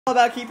All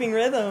about keeping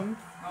rhythm.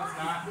 No, it's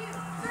not. 1, 2,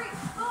 3,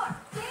 4,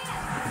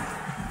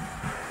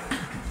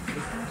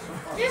 dance.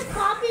 Just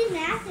copy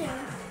Matthew.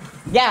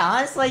 Yeah,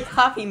 honestly,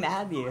 copy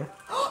Matthew.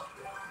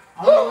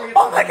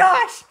 Oh my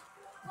gosh!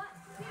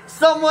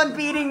 Someone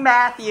beating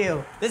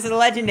Matthew. This is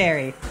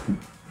legendary.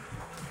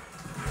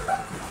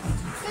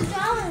 Good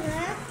job,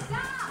 man.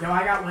 Yo,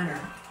 I got winner.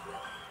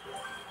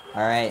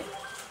 All right.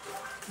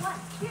 1,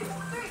 2, 3,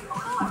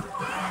 4,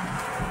 dance.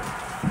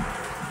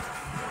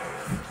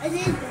 I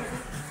did that.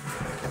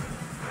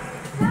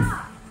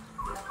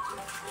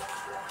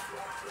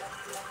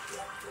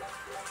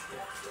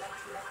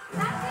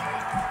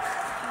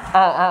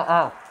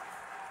 Oh.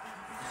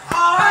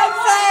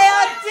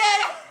 Isaiah did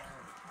it!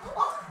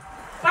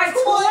 By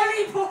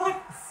 20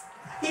 points!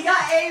 He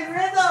got a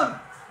rhythm!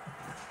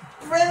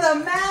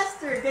 Rhythm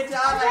master! Good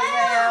job, I'm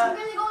Isaiah!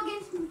 gonna go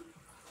against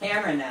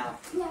Cameron now.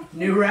 yeah.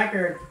 New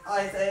record.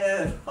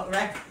 Isaiah.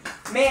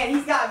 Man,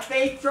 he's got a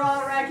fake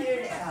draw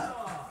record.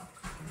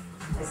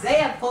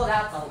 Isaiah pulled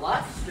out the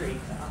luck streak,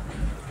 though.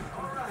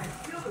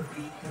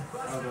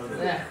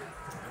 Yeah.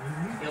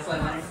 Feels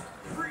like money.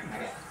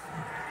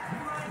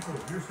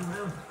 Your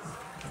surroundings.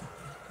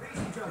 Face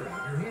each other.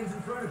 Your hands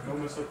in front of you.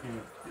 Don't mess up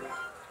you.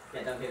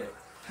 Yeah, don't do it.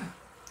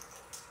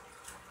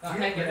 Oh,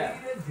 heck it up.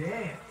 Ready to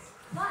dance.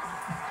 1,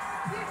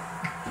 2,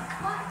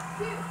 1,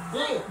 2,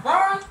 3.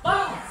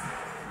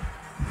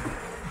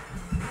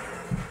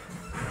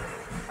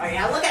 Oh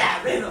yeah, look at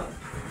that rhythm.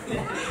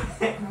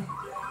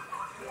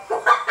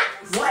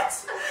 What?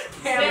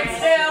 Stand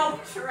still.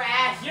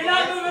 Trash. You're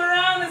not moving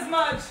around as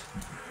much.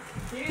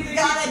 You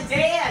gotta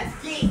dance.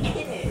 Get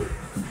in it.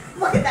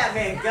 Look at that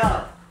man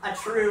go. A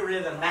true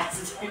rhythm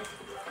master.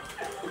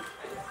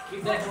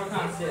 Keep that one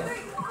on still. 3,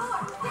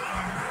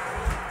 4,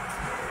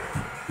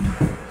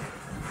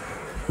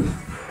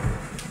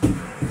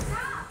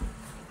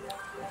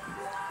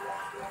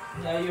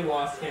 Yeah, you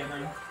lost,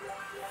 Cameron.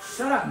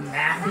 Shut up,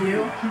 Matthew.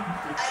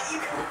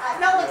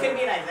 No one can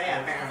beat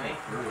Isaiah, apparently.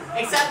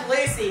 Except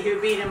Lucy,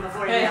 who beat him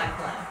before he got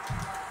played.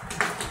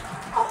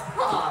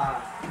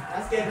 Oh,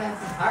 that's good.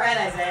 Alright,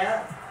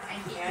 Isaiah.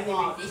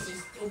 This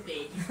is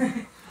stupid.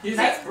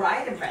 Nice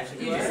bride impression.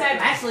 You just had.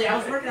 Actually, I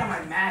was working on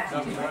my math.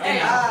 Hey,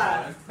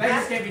 Uh, I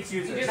just can't be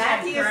choosers. You just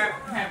Matthew-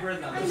 have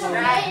rhythm. The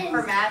strat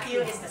for Matthew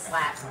is to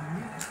slap.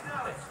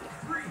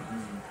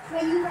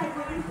 Wait, you like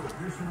one?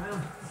 Your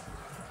surroundings.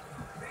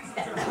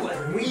 That was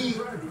weak.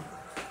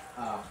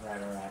 Oh,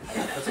 right.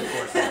 That's a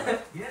course.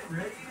 Get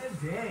ready to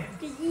dance.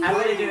 I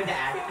would have do it to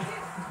Abby.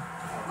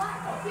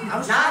 I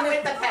was Not trying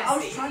with the to, I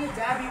was Pepsi. trying to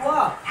dab you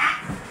up.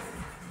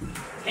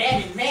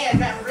 Man,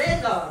 that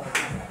rhythm.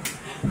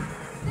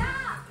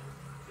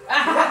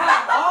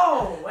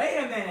 Oh, wait a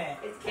minute.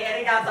 It's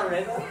Candy got the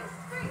rhythm.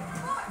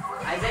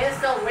 Isaiah's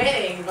still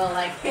winning, but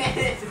like,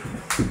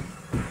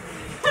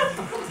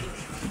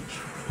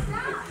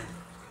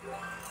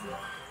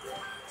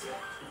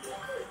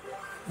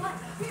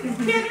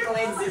 Candy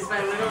wins this by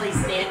literally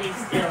standing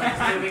still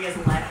and moving his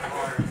left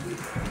arm.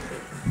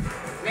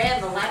 Man,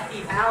 the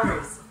lefty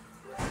powers.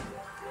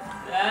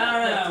 I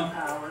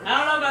don't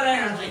know about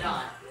Apparently energy.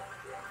 not.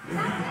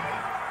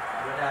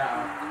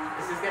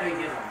 This is gonna be a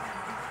good one.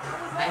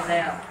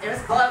 Isaiah, it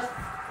was close.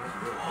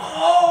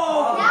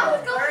 Oh! That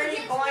was going 30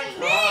 against points.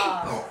 me.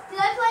 Oh. Did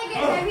I play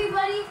against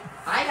everybody?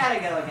 I gotta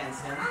go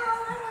against him.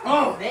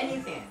 Oh! Then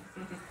you can.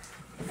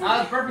 I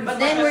was burping. But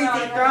then we're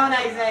throwing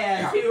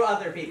Isaiah to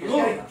other people.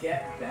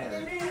 Get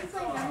better.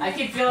 I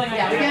keep feeling like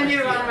Yeah, we're gonna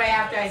do runaway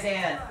after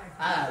Isaiah.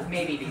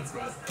 Maybe beats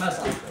me. Most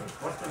likely.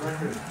 What's the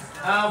record?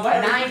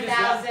 what?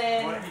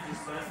 9,000. What did you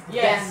just say?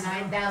 Yes.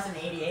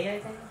 9,088, I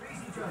think.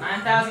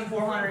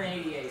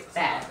 9,488.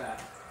 Bad.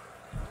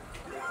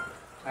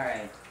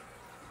 Alright.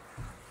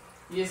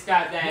 You just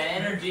got that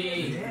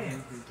energy.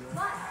 Dance.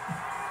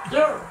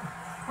 Sure.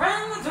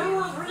 Round 2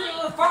 or 3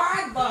 or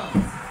 5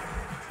 bones.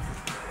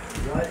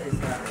 What is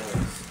that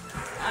noise?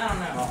 I don't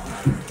know.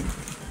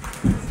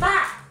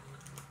 Stop!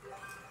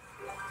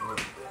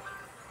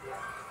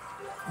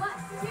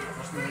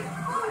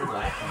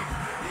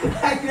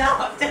 I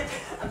know,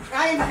 I'm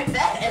trying my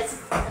best.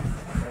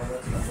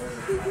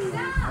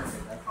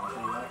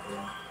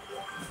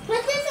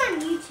 Put this on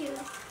YouTube.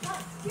 1,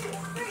 2, 3, 4.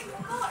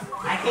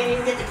 I can't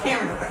even get the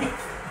camera right.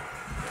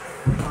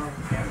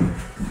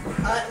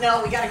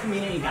 No, we got a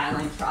community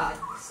guideline shot,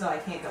 so I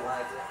can't go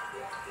live.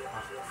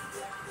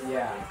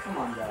 Yeah, come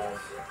on, guys.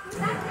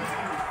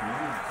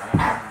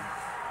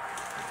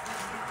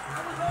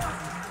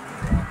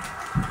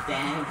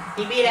 Dang.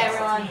 He beat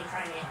everyone.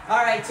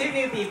 Alright, 2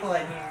 new people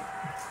in here.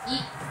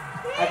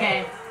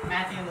 Okay,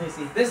 Matthew and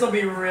Lucy. This will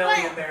be really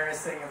What?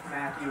 embarrassing if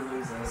Matthew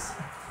loses.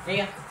 There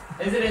you go.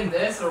 Is it in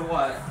this or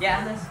what?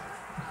 Yeah, this.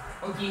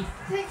 Okay.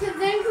 Because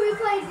then can we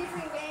play a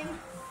different game?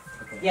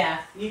 Yeah,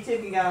 you two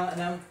can go.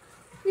 No,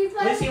 We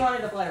play. Lucy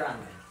wanted to play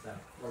runway, so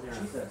we're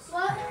gonna. Jesus.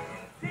 What?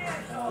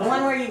 The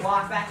one where you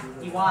walk back,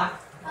 you walk,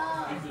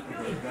 Oh. and keep your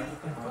feet. The music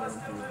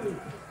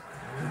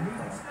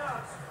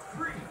stops.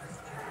 Freeze. Be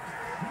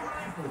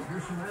mindful of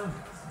your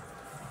surroundings.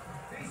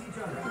 Face each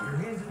other. Your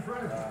hands in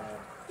front of you.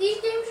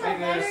 These games are Hey,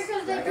 better guys.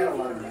 because I they got a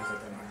lot of do. music in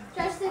here.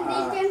 Justin,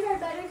 these games are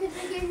better because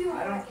they give you.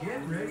 I don't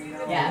Get ready.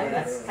 Yeah,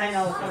 that's kind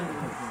of fun. 1,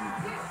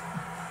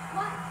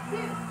 2,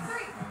 3,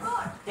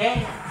 4.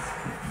 Dance.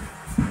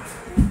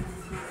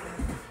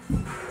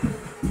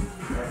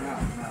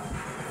 No.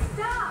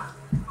 Stop.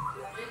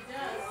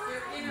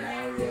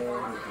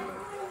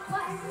 1,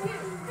 2,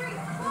 3,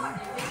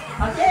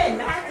 4. Again,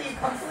 Matthew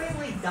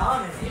completely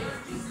dominated.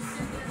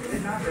 Did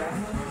it not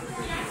download?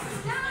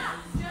 Stop.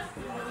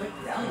 Click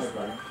download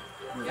button.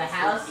 The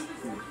house, 1,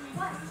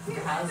 2, the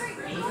house 3,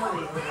 being 4.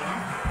 illegal.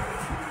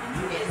 And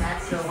you get that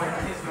still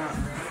working.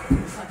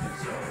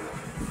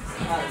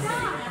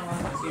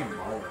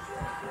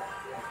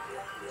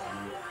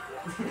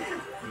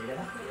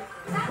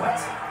 What?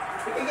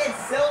 You can get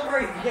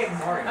silver, you can get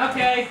more.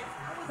 Okay.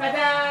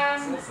 Ta-da!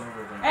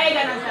 Hey,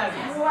 no.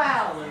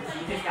 Wow, Lucy,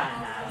 you just got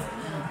that.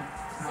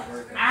 Not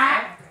working.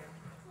 Ah!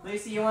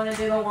 Lucy, you want to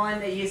do the one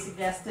that you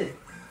suggested?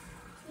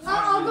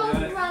 I'll go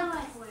with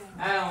runway.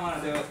 I don't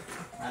want to do it.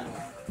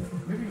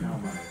 Maybe no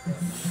money.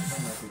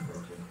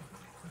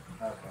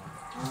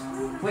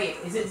 Okay. Wait,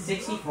 is it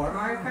 64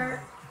 Mario Kart?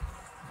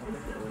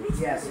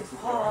 Yeah,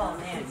 64. Oh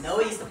man,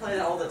 Noah used to play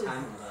that all the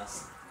time with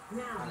us.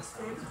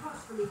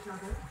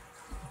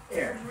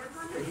 Here.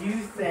 If you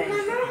think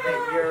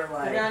that you're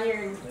Put it like... on your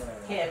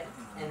hip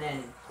and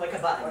then click a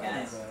button,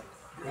 guys.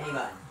 Any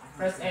button.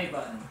 Press A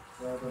button.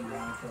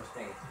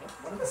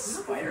 What are the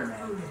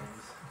Spider-Man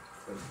games?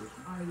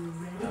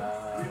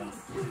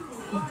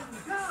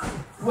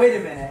 Wait a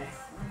minute.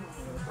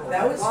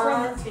 That was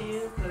from... 1,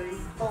 2, 3,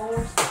 4.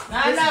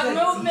 Not This is enough a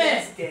movement!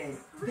 DS game.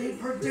 They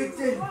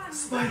predicted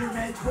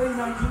Spider-Man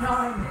 2099.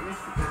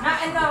 Not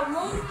enough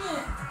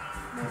movement!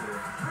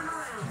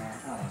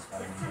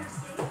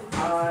 I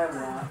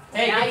want...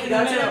 Hey, Now get you to go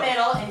the to the middle.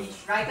 middle and you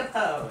strike a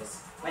pose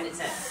when it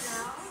says.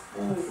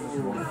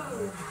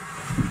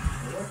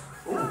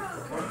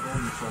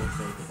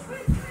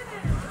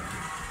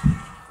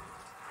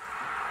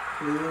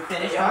 Who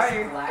finished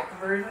harder?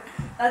 Blackbird.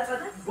 That's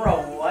what.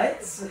 Bro,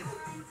 what?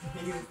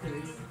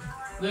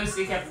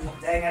 Lucy kept.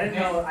 Dang,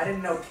 I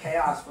didn't know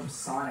Chaos from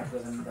Sonic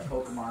was in the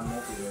Pokemon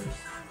multiverse.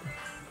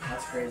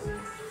 That's crazy.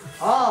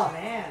 Oh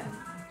man.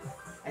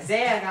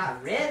 Isaiah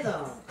got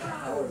rhythm.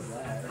 How was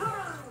that?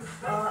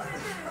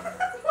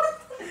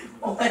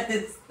 What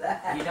is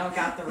that? You don't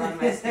got the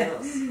runway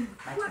skills. Can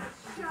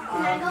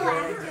I go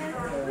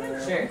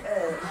after? Sure.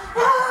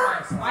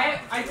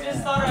 I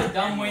just thought of a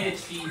dumb way to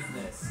cheese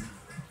this.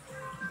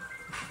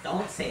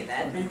 Don't say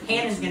that. Then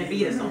Cannon's gonna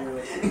beat us all.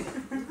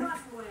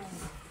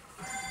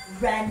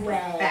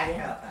 Runway. Back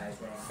up,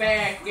 Isaiah.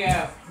 Back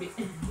up.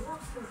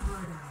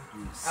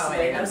 Oh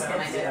wait, Let's that's what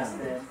I get did.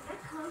 Justin.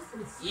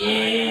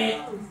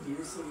 Yeah.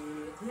 You see.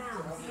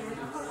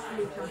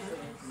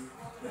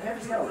 Maybe I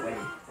just gotta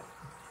wait.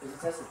 Because it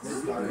says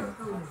it's starting.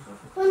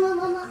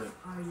 One.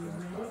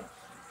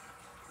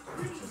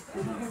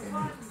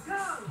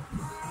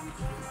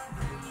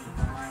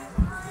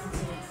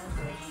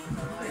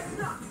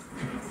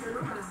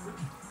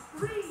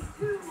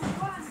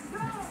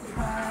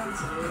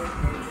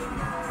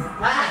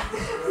 Ah!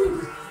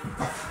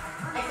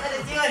 I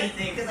couldn't do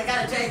anything because I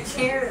got a giant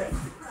chair.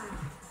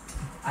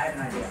 I have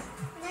an idea.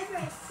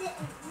 Never sit.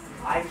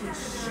 I can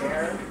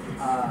share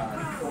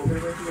folder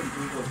with you in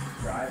Google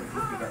Drive if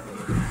you get the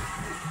link.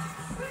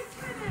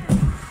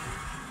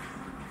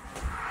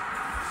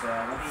 So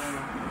let me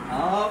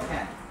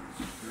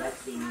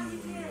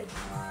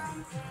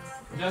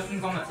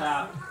Justin's on the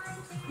top.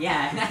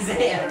 Yeah,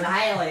 Isaiah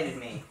annihilated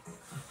me.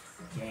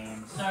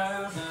 games. He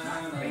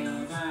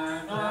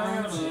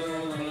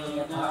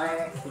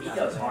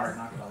goes hard,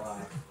 not gonna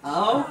lie.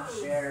 Oh?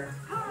 Share.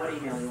 What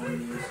email you want to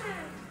use?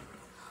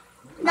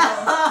 No!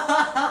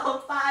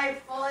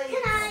 5 points!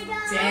 Can I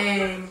go?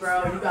 Dang,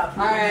 bro, you got.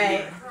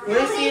 Alright,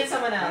 Lucy and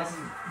someone else.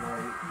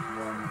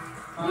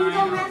 You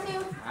go, Matthew.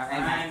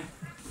 Fine.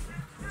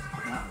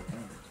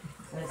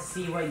 Let's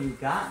see what you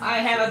got. I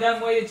have a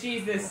dumb way to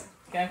cheese this.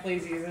 Can I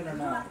please use it or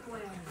no?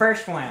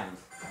 First round.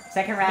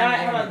 Second No, round.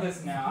 how about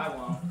this now? I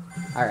won't.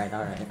 Alright.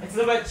 It's a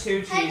little bit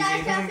too cheesy. Hey guys,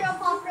 It can I doesn't- throw a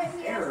pop right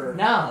here? Error.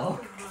 No.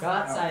 Go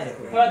outside of How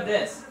here. about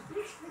this?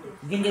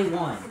 You can do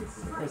one.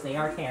 Because they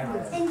are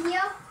cameras. In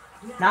here?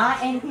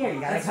 Not in here. You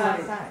gotta That's go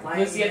fine. outside. My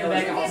Lucy at the email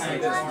back, is I'll Here's sign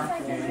one, this so one. I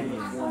can and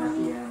pop one at on.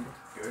 the end.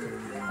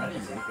 I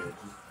didn't make it, it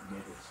just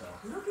made itself.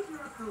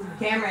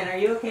 Cameron, are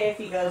you okay if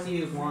he goes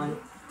use one?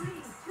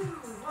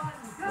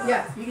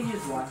 Yeah, you can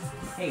use one.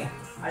 Here you go.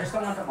 I just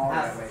don't want them all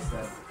right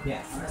wasted.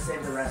 Yeah. I'm gonna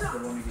save the rest for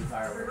when we do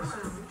fireworks.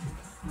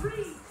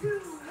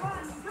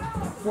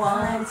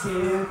 1,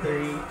 2,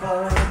 3,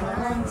 4.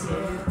 1, 2,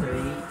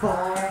 3,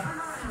 4.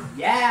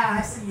 Yeah,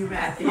 I see you,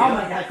 Matthew. Oh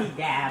my god, he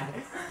dabbed.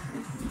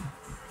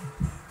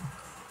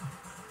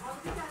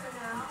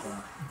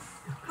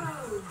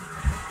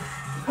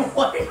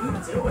 What are you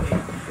doing?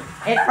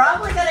 It's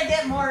probably gonna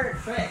get more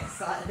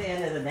tricks at the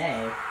end of the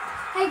day.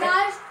 Hey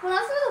guys, when I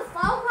threw the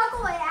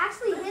firecracker, it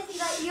actually hit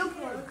that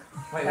earplug.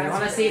 Wait, we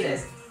wanna see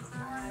this.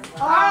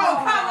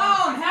 Oh, come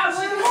on! How's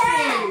she this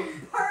good? She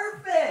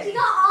Perfect!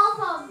 got all of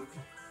them.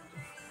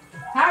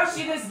 How's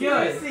she this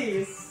good? Lucy,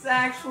 it's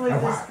actually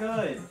this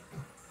good.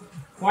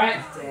 What?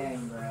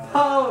 Dang, bro.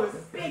 Pose.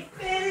 Big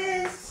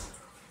finish.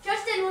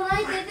 Justin, when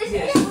I did this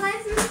Yes. again, when I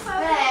threw the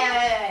phone.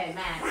 Hey,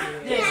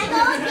 Matthew. Can I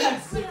go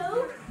against you?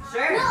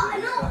 Sure. No.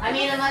 I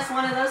mean, unless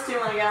one of those two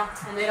want to go,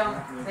 and they don't,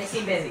 they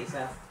seem busy,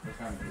 so.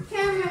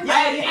 Cameron.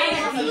 Yeah, you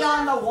had to be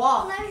on the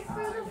wall. When I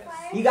threw the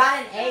fire. You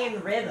got an A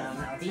in rhythm.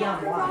 Be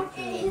on wall.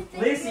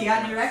 Lucy, you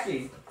got a new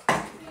record.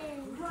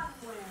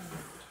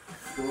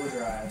 School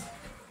drive.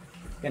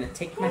 Gonna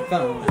take my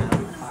phone out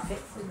of my pocket.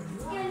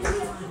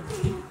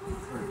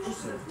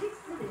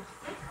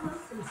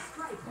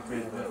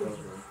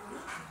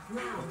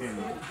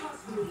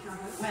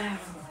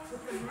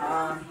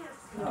 Oh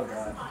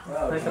god.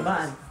 Oh, Click the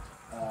button.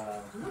 Oh, I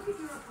gotta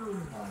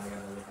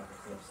look up the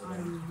clips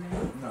again.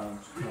 No, I'm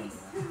just playing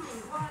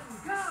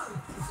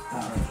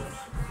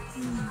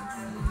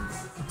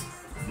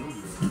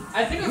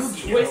I think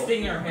it's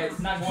twisting your hips,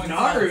 not going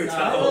Naruto.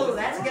 Oh,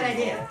 that's a good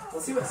idea.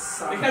 Let's see what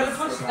Sonic.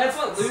 Because that's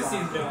what Lucy's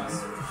doing.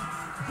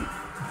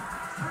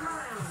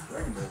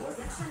 Dragon Ball, what?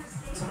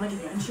 Sonic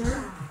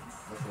Adventure?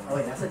 Oh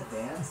wait, that's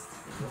advanced?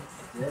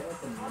 Did I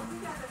let them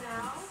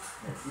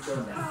Here, keep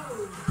going down.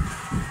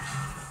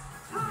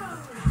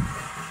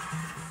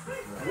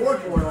 War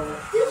Portal.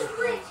 This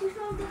glitch, he's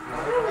gonna get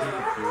through it. I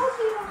told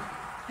you.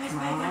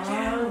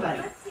 Oh,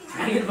 buddy.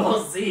 Dragon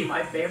Ball Z,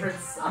 my favorite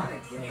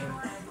Sonic game.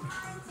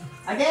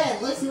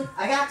 Again, listen,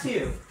 I got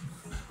 2.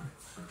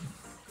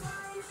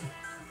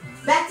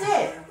 That's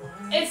it.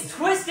 It's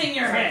twisting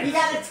your You hips.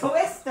 gotta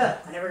twist the.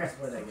 I never got to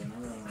play that game.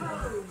 I don't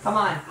know. Come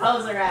on,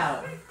 poser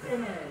out.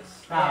 Finish.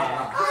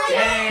 Oh,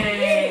 Dang.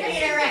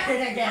 beat a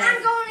record again.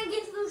 I'm going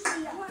against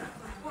Lucy.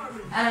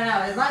 I don't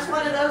know, unless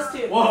one of those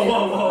two.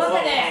 Whoa. Look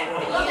at it.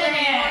 Look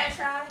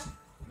at it.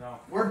 No.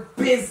 We're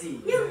busy.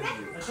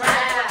 Let's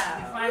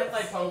try to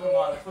play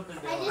Pokemon. That's what they're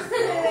I doing. just threw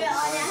it on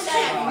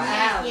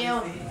that.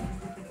 Wow.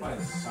 What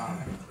is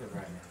Sonic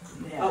right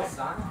now? Yeah. Oh,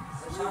 Sonic?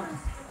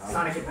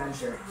 Sonic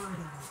Adventure.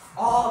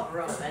 Oh,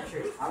 bro, that's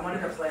true. I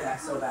wanted to play that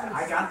so bad.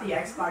 I got the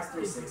Xbox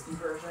 360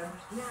 version,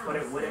 but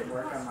it wouldn't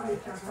work on my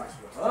Xbox One.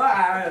 Oh, I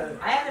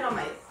have it on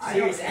my I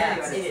Series don't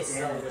X. have It is so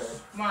damn good.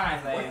 Come on, What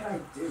Isaiah. did I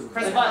do?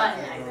 Press the button.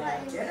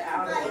 Get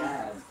out of the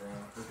ads, bro.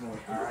 There's more.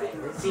 Alright,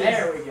 let's see.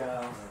 There we go.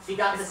 She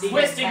got the secret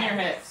Twisting tag. your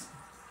hips.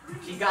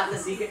 She got the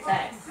secret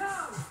tag.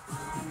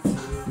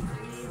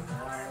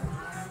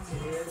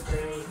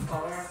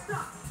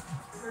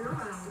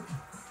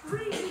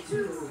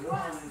 2,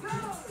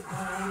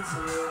 1.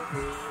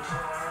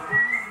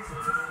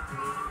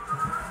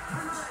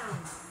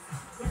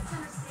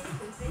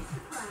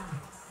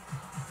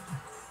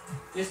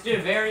 Just do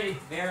very,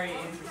 very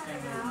interesting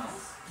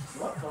movements.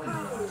 What phone do you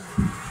have?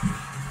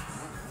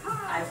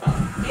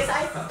 iPhone. It's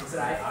iPhone. Is it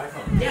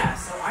iPhone? Yeah,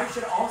 so I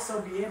should also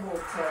be able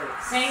to.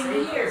 Same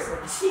save here.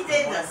 this. She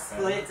did the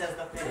splits as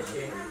the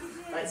finisher.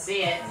 Let's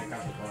see it. And it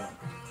comes with one.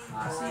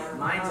 See,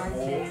 mine's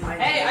old.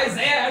 Mine's Hey, old.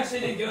 Isaiah actually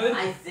did good.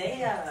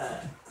 Isaiah.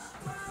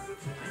 Why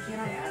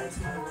can't I add it to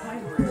my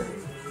library?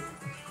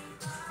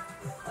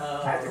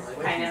 Oh, Had to quit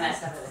kind of now.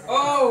 messed up.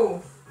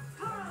 Oh,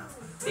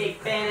 Big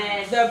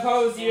finish. the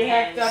pose you And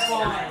hecked up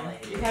on.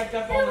 annihilated. You hecked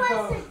up Who on the wants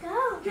pose. to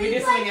go? Can we do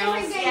something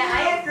else? Yeah,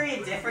 I agree.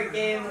 Different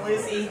game,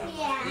 Lucy.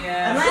 Yeah.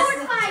 Yeah. Unless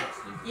Sword fight.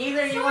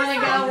 either you want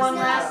to go one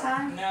last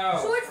time. No.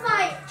 Sword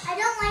fight. I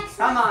don't like sword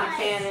Come on, fight.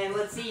 Cannon.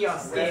 Let's see your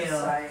skill.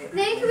 Website.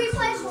 Then can we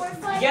play sword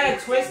You fight? gotta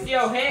twist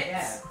your hips.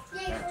 Yeah.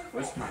 Yeah, sword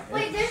Twist fight. my head.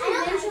 Wait, there's an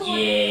eventual one.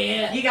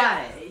 Yeah. You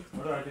got it.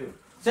 What do I do?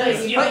 So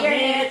Twist you your put your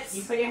hips. hands,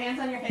 you put your hands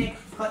on your hip,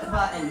 put the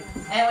button,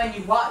 and when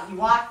you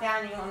walk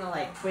down, you want to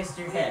like twist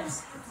your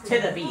hips to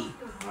the beat.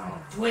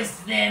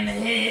 Twist them You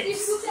hips.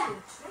 scoop that.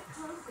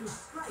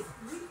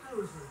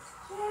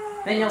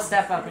 Then you'll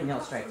step up and you'll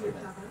strike through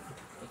them.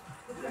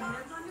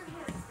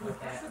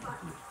 Okay. It's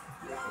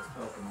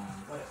Pokemon.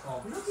 What it's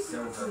called?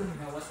 Silver.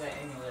 No, what's that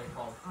emulator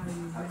called?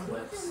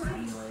 Eclipse.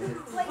 Emulator.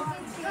 Wait,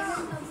 Yeah.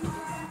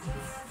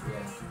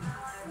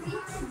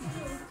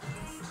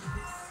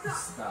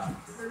 Stop.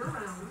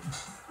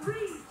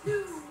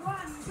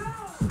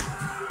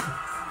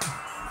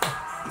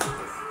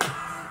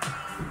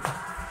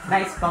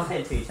 Nice bump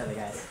into each other,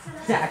 guys.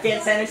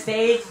 Get center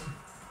stage.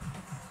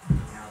 Now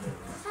they're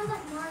sounds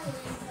like Mario.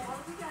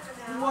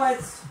 What?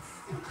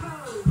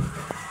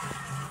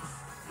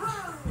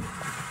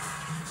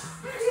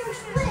 You're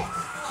split.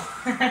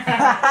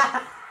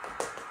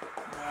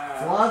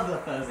 Love the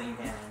posing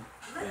cannon.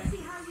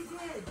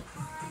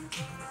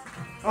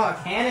 Oh,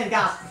 cannon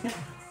got.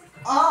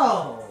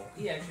 Oh!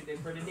 He actually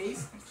did pretty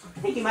decent. I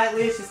think he might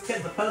lose just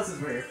because the poses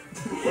were.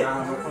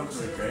 Nah, my phone's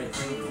really great.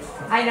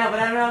 I know, but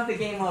I don't know if the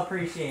game will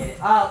appreciate it.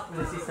 Oh,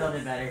 Lucy still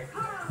did better.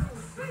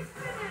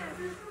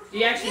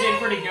 He actually did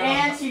pretty good.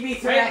 And she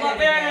beats her Wait, record look,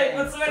 wait, again.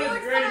 let's see what his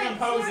greatest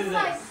compose sword is.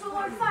 fight,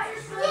 sword fight.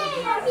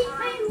 Yay, I beat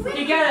my win.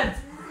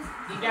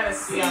 You gotta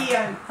see. See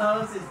on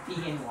poses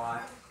being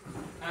walk.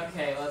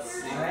 Okay, let's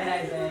see. Alright,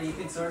 Isaiah, you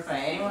can sword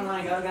fight. Anyone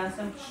want to go against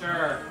him?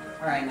 Sure.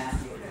 Alright,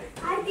 Matthew.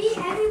 I beat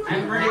everyone.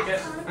 I'm pretty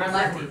good. You're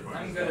lefty.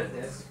 I'm good at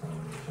this.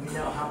 We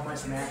know how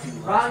much Matthew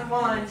loves Wrong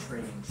one.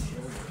 trading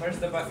children. Where's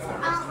the button? I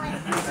don't like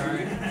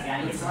Alright.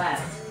 Gotta use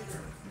left.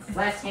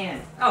 Left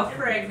hand. Oh,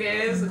 frick, dude.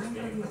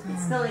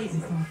 It's still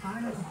easy.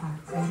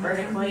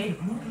 Vertically.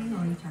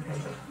 You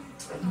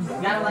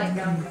gotta let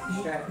go.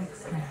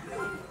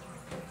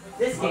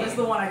 This Oh, game. this is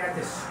the one I got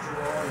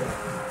destroyed.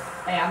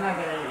 Hey, I'm not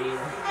good at it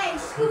either. Hey,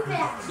 scoop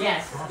back.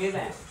 Yes, do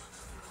that.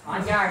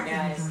 On guard,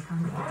 guys.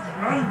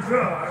 On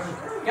guard.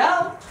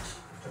 Go!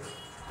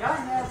 Go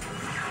ahead.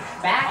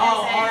 Back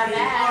Oh, and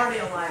back. already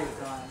a light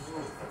gone.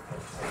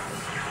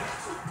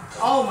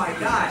 Oh my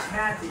gosh,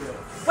 Matthew.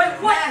 Wait,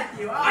 what?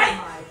 Matthew, oh my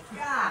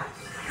gosh.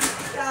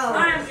 No.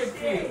 I'm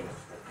confused.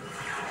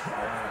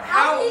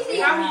 That was easy.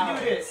 How do you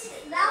do this?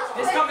 That was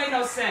This quick. don't make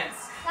no sense.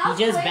 That was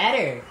He's just quick.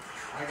 better.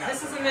 This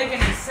doesn't make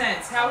any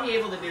sense. How are he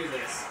able to do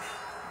this?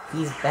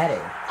 He's better.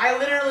 I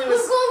literally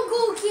Who's was. gonna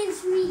go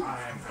against me?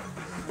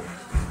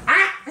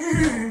 Ah!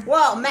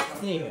 Well,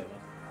 Matthew.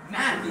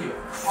 Matthew,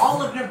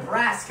 all of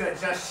Nebraska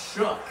just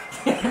shook.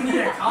 You need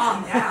to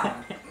calm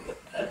down.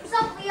 What's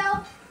up,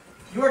 Leo?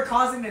 You are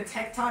causing the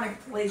tectonic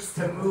plates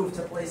to move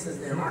to places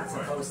they're not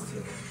supposed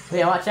to.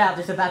 Leo, watch out.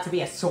 There's about to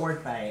be a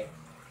sword fight.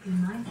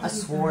 A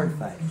sword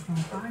fight.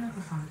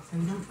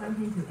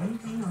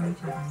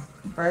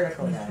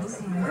 Vertical,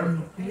 guys.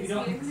 You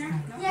don't. Yeah,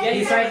 Yeah,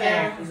 he's right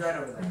there. He's right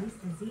over there.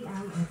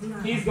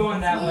 He's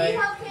going that Need way.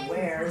 help, kid?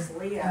 Where's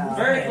Leo?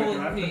 Vertically. You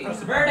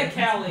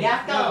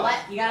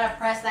gotta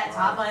press that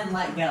top button and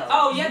let go.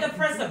 Oh, you have to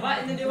press the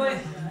button to do it?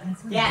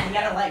 Yeah, you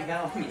gotta let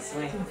go when you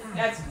swing.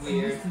 That's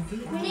weird.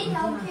 We need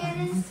help,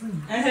 Candace.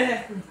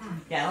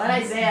 Yeah, let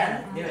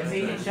Isaiah do it so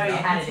he can show you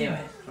how to do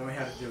it. Show me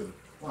how to do it.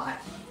 Watch.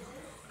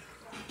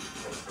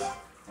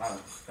 Wow,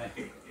 thank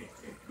you.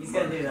 He's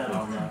gonna do that.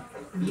 Oh, no.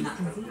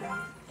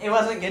 It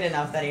wasn't good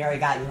enough that he already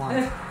got you one.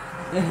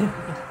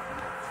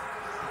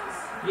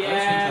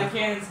 Yeah,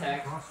 cannon's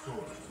heck.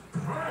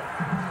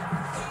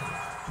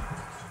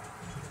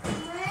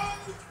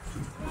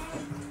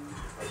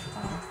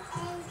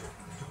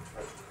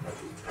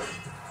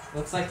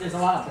 Looks like there's a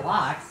lot of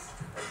blocks.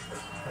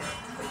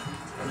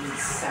 I mean,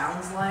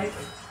 sounds like.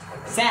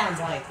 Sounds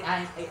like.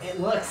 It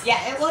looks.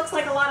 Yeah, it looks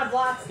like a lot of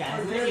blocks,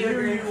 guys. Would you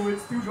agree?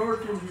 It's too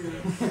dark in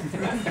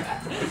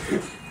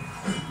here.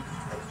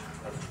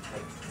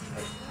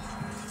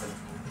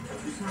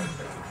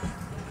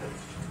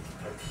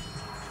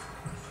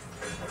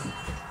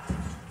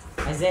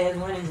 Isaiah's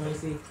winning,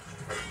 Lucy.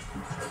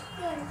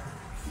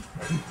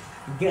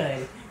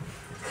 Good.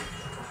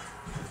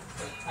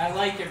 I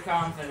like your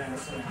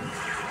confidence.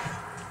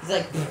 He's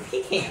like,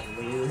 he can't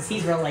lose.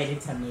 He's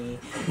related to me.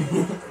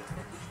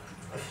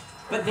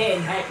 But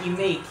then, heck, you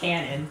made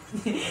Cannon.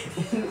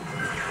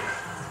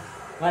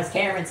 Well, as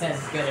Cameron says,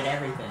 he's good at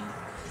everything.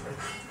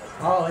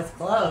 Oh, it's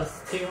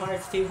close. 2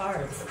 hearts, 2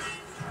 hearts.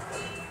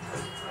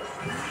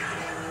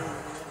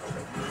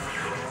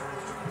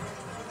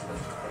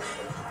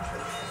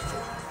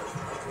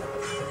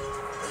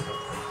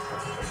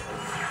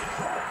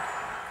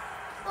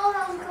 Oh,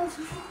 that was close.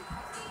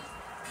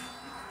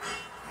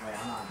 Wait,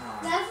 I'm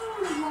not. That's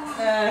what was long.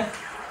 Alright.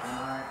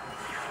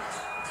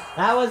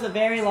 That was a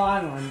very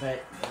long one,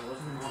 but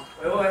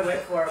Wait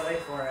for it, wait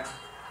for it.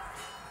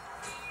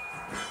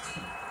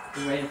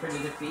 you waiting for the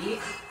defeat?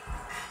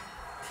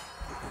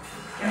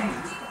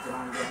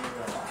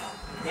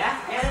 Yeah,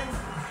 Cannon.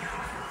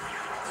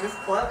 It was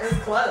close. It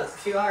was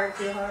close. 2 hearts,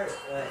 2 hearts.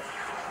 But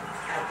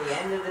at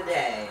the end of the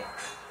day.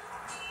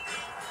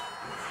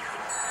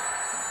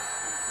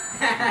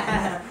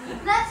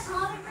 That's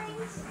Sonic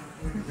Rings?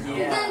 You're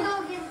Yeah. gonna go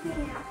against me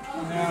now.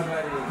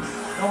 Nobody.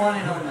 The one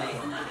and only.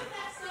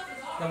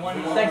 The one.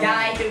 The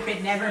guy who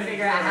could never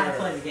figure out how to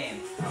play the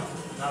game.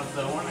 That was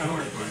the one I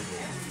wanted to do.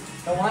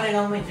 The one and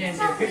only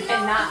Ginger who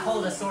cannot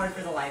hold a sword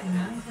for the life of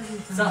him.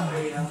 What's up,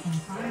 Leo?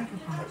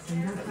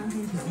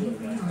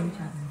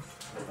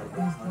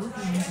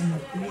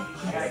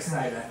 I got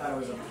excited. I thought it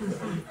was a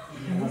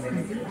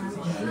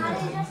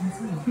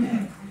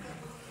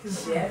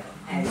ship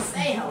and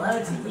say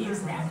hello to you,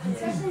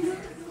 Snapkid.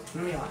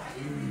 Let me watch.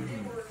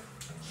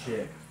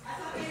 Shit.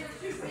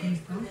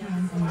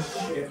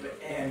 Ship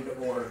and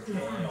or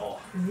tail.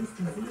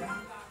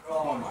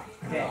 Oh my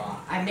Okay, god.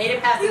 I made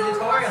it past the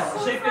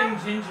tutorial. Chip and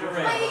ginger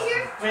ale. Wait,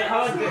 you're... Wait,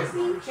 how is Yes, this?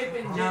 me. Chip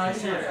and No,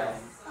 it's ginger not. ale.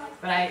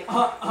 But I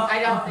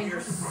don't think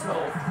you're so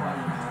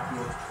funny.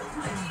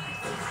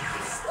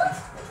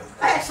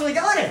 I actually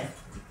got it!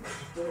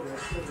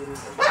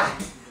 Ah,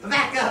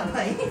 back up,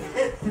 buddy.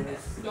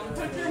 Don't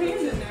put your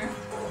hand in there.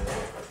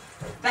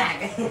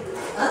 Back.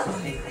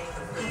 Oh,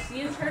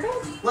 See a turtle?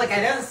 look, I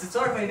know this is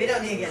sword, but we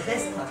don't need to get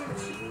this close.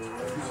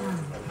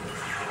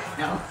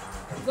 No.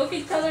 Look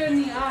each other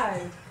in the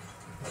eye.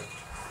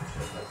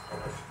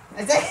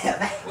 Isaiah,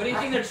 back. What do you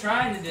think they're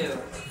trying to do?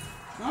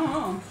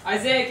 Oh.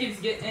 Isaiah keeps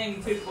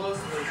getting too close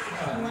to his.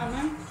 Come on,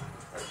 man.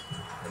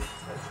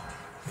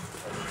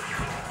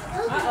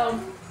 Uh-oh.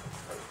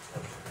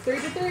 3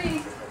 to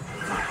 3.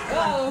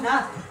 Uh-oh.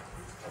 No.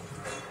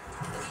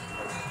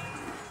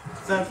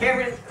 So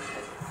Cameron,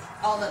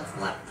 all that's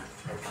left.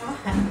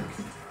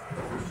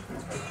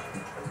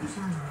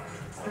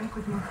 Strike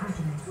with more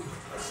confidence.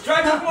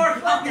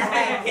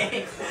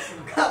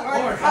 Got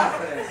More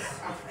confidence.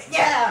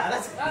 Yeah,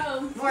 that's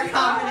Uh-oh. more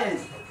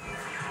confidence.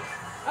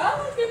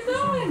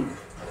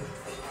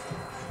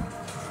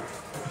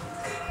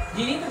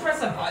 you need to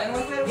press a button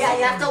with it? Yeah,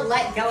 you have to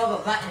let go of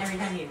a button every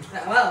time you.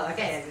 Whoa,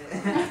 okay.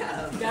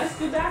 Guys,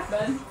 scoot back,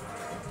 bud.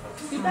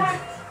 Scoot back.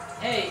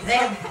 Hey,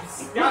 Zam.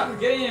 stop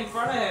getting in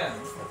front of him.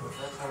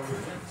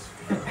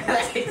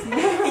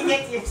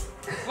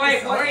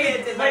 Wait,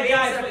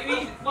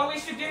 guys, what we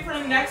should do for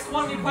the next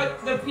one, we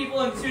put the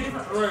people in 2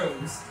 different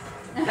rooms.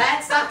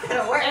 That's not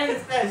gonna work.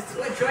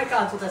 The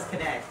Joy-Cons will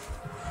disconnect.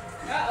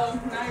 Uh-oh.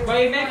 Now you're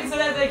Wait, make it so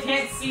that they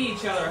can't see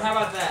each other. How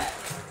about that?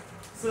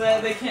 So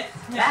that they can't.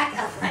 Back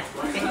up.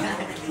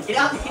 You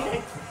don't need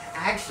to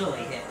actually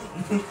hit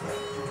me.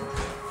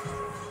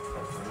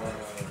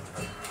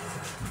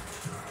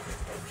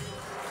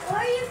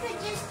 Or you could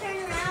just turn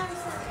around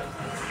so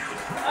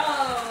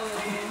Oh.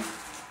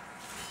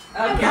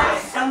 Okay,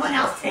 someone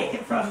else take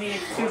it from me.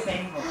 It's too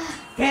painful.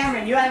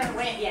 Cameron, you haven't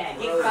went yet.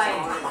 Get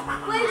quiet.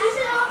 Wait, we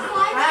should all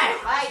fly. Alright,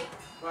 fight.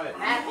 What?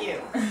 Matthew.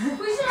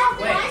 We should all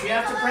fly. Wait, you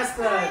have to press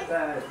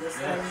this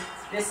thing.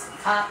 This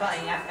top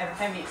button, every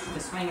time you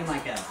just swing him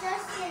like a.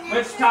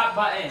 Which top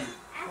button?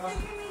 Let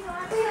me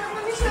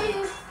show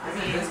you. I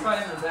mean, this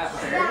button or that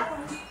button? That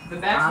one. The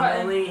back I'm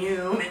button. only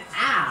human.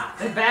 Ah!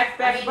 The back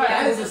button.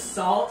 That is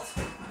assault.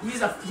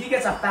 He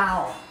gets a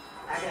foul.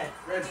 Okay.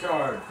 Red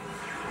card.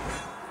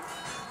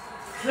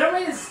 Is there a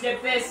way to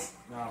skip this?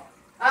 No.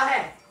 Oh,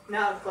 hey.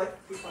 No, click.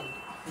 Keep on.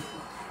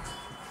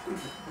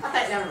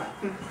 Okay, never mind.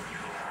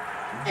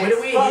 What do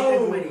we hit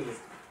the Witties?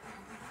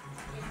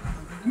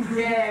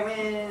 Yeah,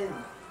 win.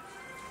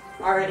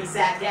 Already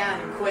sat down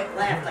and quit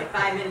left like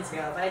 5 minutes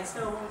ago, but I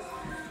still won't.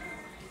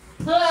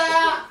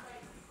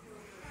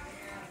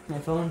 My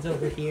phone's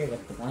over here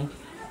with the blanket.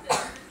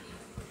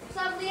 What's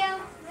up, Leo?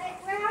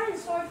 We're having a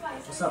sword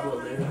fight. What's up,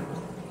 little dude?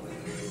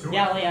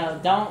 Yeah, Leo,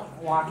 don't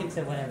walk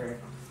into whatever's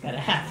gonna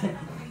happen.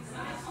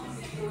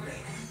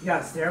 You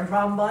got a staring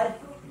problem, bud?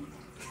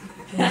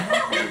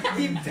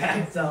 He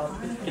backed up.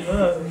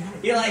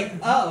 You're like,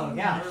 oh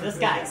gosh, this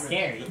guy's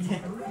scary.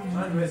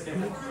 Sideways,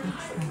 Cameron.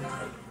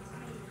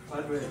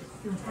 Sideways.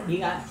 You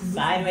got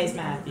sideways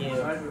Matthew.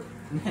 Sideways.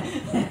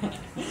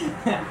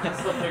 I'm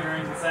still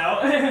figuring this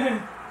out.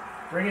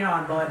 Bring it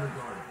on, bud.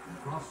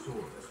 Cross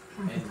swords.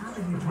 Okay.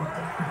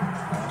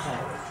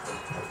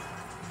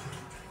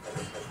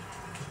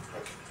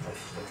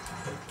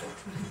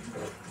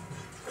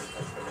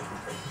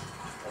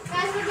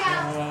 Guys, look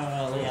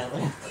out.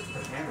 Leo.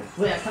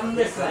 Leo, come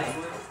this way.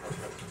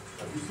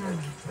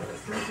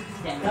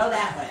 Yeah, go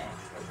that way.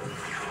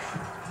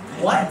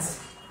 What?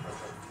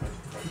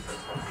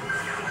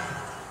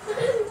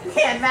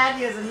 Cam,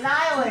 Matthew is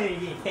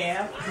annihilating you,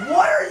 Cam.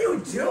 What are you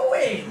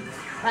doing?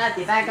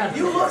 Matthew, back up.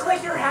 You look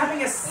like you're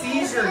having a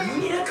seizure. You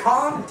need to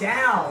calm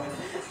down.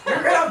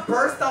 You're gonna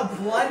burst a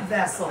blood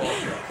vessel.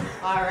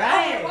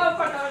 Alright. Oh,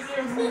 fuck, that was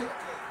you.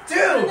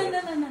 Dude!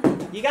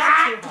 No. You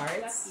got 2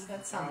 hearts.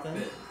 That's something.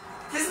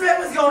 This man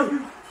was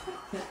going.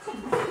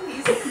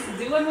 He's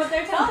doing what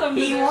they're telling him.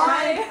 He to do, won.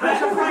 right? I'm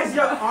surprised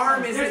your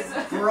arm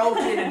isn't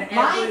broken in every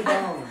Mine-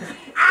 bone.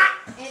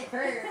 It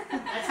hurt.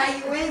 That's how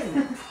you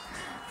win.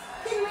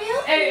 Can Leo?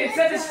 Hey, it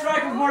said to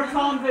strike with more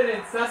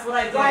confidence. That's what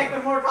I did. Strike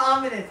with more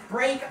confidence.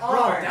 Break Bro,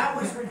 arm. that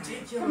was Come on,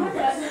 ridiculous.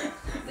 Dad.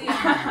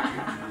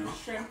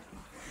 Sure.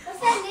 What's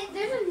that?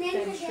 There's a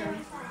ninja Sure. there.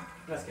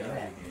 Let's go. I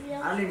Leo.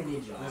 don't even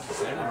need you. This is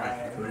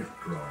samurai. Great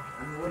draw.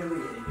 I mean, what are we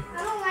hitting? I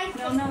don't like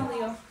No, this. no,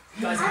 Leo.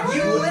 Guys, I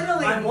you wanna-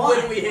 literally I'm won.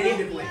 literally hitting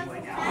Leo, the win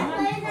right now. can I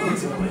play that?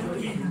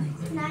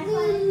 Can I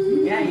play?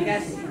 Yeah, you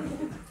guys.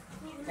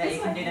 Yeah, you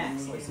can do that.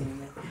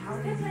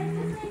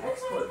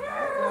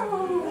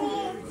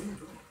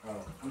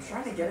 I'm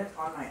trying to get it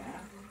on my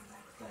app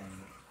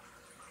thing.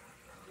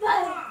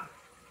 Fire.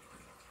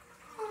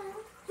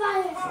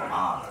 Fire.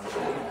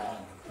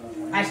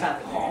 I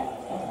shot the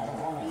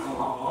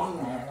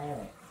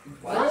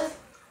What?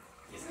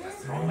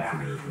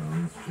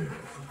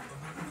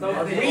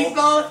 We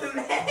both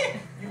met.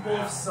 You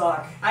both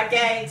suck.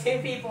 Okay, 2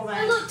 people Hey,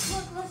 then. look,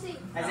 let's see.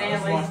 Isaiah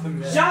and Lucy.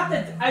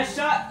 I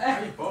shot.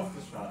 Hey, both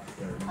the shots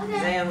there. Okay.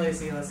 Isaiah and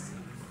Lucy, let's.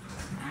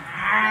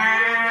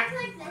 Looks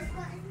like this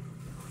button.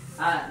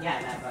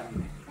 Yeah, that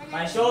button.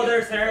 My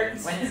shoulders hurt.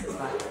 When is this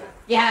button?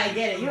 Yeah, I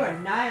get it. You are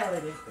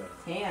annihilated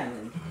Cam.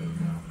 And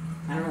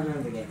I don't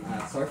remember the game.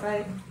 Sword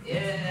fight?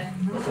 Yeah.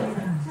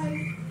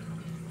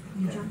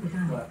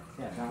 What?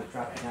 Yeah,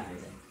 drop it down.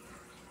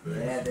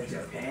 Yeah, the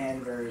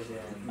Japan version.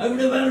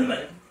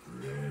 Isaiah,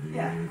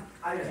 Yeah,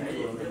 I just made a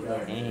little bit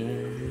better.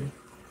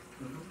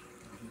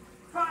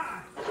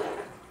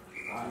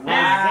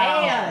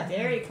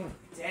 Dairy Queen.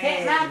 Dang.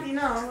 Can't Matthew,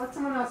 no. Let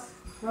someone else.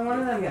 Let one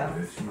of them go.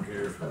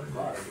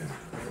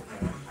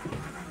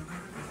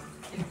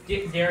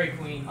 Dairy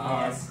Queen.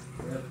 Yes.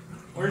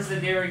 Where's the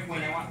Dairy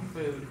Queen? I want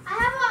food. I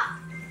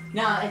have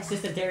No, it's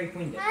just a Dairy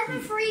Queen. a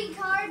free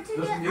card to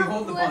Doesn't get you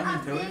hold the button a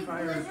until you big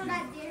fire blizzard it?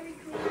 at Dairy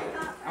Queen.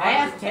 I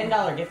have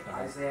 $10 gift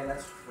card. Isaiah,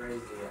 that's crazy.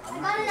 I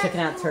got it at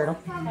Checking out school Turtle.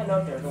 From,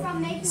 Hello, Turtle.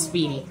 from making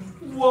Speedy.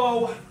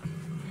 Whoa.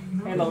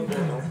 Hello,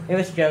 Turtle. It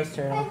was Joe's Hey,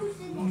 turtle. who's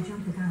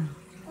in there?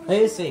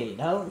 Lucy,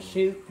 don't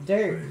shoot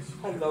dirt.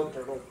 Hello,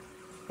 Turtle.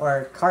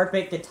 Or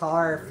carpet,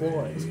 guitar,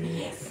 floors.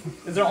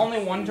 Is there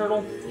only one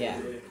turtle? Yeah.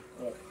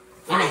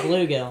 In a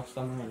bluegill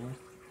somewhere in there.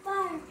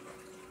 Fire.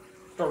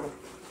 Turtle.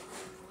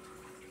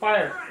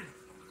 Fire.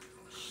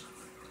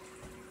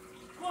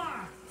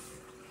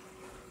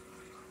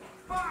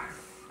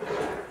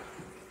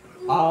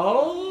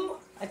 Oh,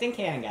 I think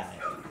Cam got it.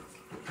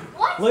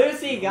 What?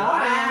 Lucy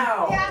got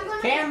Wow. Yeah, I'm gonna.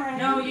 it. Cameron.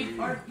 No,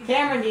 you.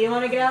 Cameron, do you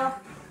want to go?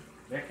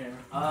 Yeah,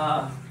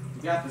 Cameron.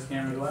 You got this,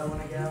 Cameron. Do I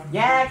want to go?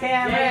 Yeah,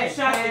 Cameron. Yeah,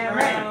 shot the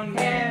ground.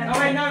 Oh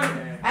wait,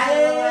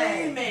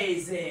 no.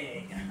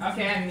 Amazing.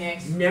 Okay, I'm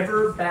next.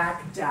 Never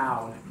back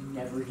down.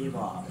 Never give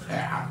up.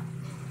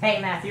 Hey,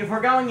 Matthew, if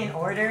we're going in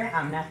order,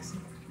 I'm next.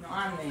 No,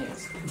 I'm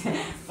next.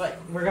 But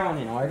we're going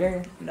in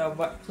order. No,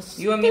 but Just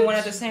you and me went scooch.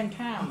 at the same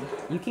time.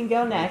 You can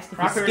go next. If you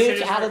Rock, paper, scooch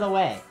scissors, out of the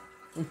way.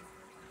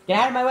 Get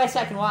out of my way so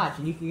I can watch,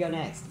 and you can go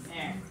next.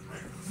 Yeah.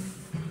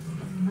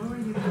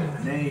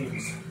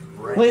 Names.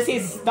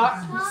 Lucy's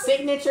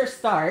signature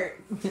start.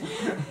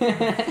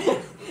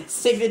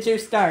 Signature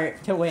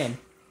start to win.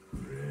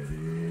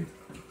 Ready.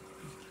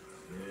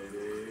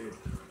 Ready.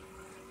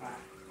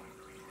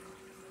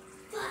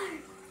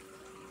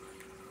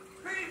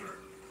 Fire.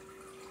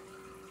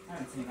 I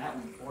haven't seen that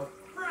one before.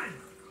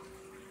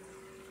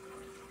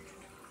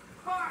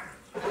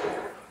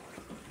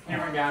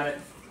 Cameron got it.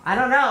 I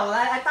don't know.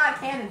 I thought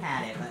Cannon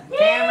had it, but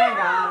Cameron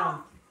got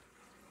him.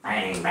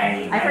 Bang,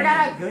 bang, I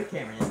forgot how good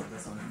Cameron is at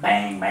this one.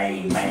 Bang,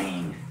 bang,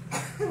 bang.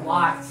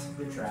 Blocked.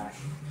 Good trash.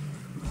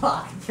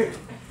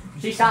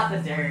 She shot the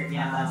dirt.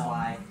 Yeah, that's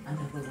why.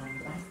 Another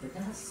one bites the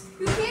dust.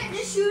 You can't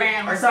just shoot.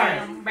 Bam, Or sorry.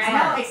 bam, No,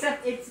 bam.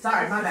 except it's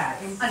Sorry, my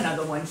bad.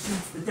 Another one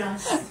shoots the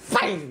dust.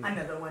 bang.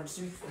 Another one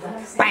shoots the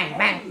dust. Bang,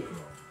 bang.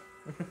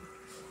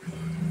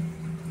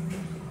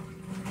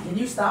 Can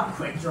you stop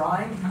quick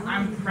drawing?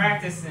 I'm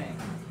practicing.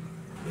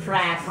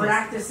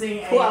 Practicing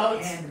aim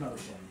Quotes. and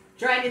motion.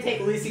 Trying to take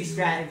Lucy's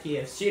strategy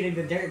of shooting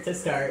the dirt to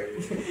start.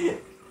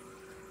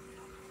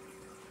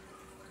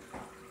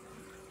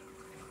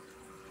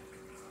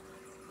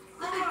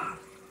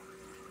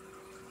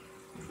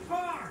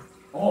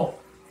 Oh.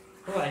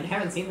 Oh, I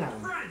haven't seen that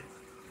one.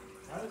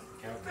 How does the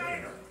count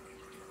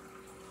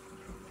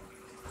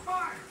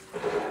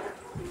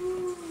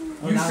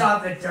go? You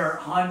shot the dirt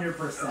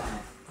 100%.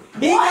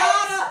 He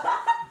got him!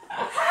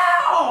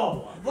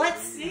 How?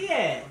 Let's see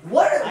it.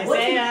 What are Isaiah, what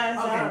is okay,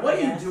 that what are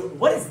you okay? doing?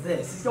 What is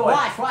this? He's going.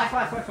 Watch.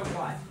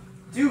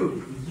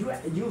 Dude, you Can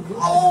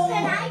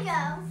I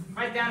go?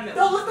 Right down the.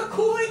 No, look the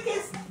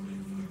coolest.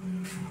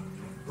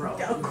 bro.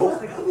 Cool.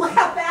 Look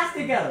how fast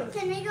it goes.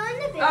 Can we go in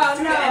the big? Oh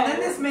Dude, no! and then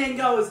this man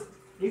goes.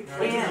 You No,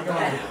 can't. it's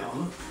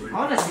not I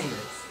want to see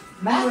this.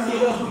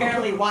 Matthew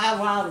apparently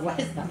Wild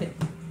West of it.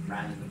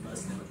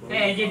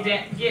 Hey,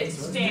 get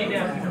stand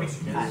up.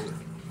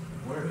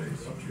 Where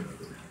is it?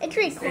 It's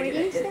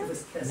recording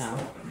still. No,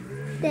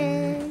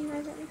 Then.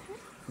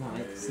 no,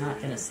 it's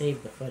not gonna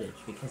save the footage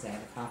because I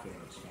have a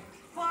copyright strike.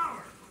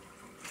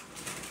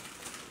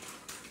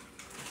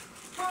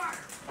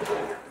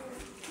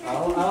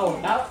 Oh,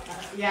 no.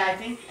 Yeah, I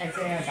think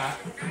Isaiah got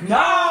it.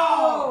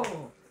 No!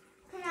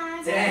 Can I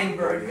go? Dang,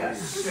 bro, you got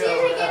Lucy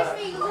shit. against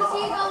me.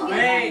 Lucy, go get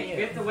Wait,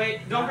 you have to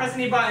wait. Don't press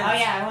any buttons. Oh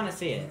yeah, I want to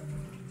see it.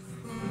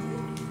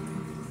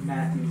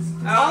 Matthew's.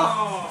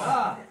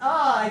 Oh.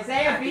 Oh,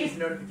 Isaiah Matthew's beat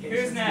notifications.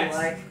 Who's next?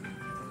 Like,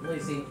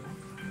 Lucy.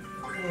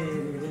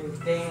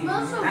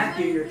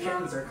 Matthew, your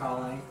kittens are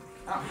calling.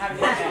 I don't have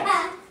any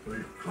cats.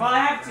 Well, I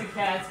have 2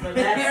 cats, but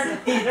they're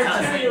He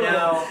doesn't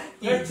know.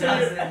 He They're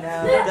doesn't two.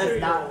 know.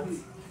 Does not.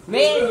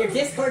 Man, your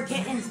Discord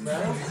kittens,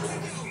 bro.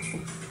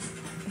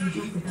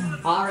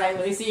 Alright,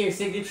 let me see your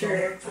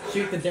signature.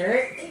 Shoot the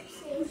dirt.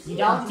 You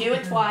don't do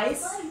it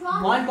twice.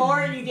 One more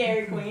and you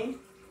Dairy Queen.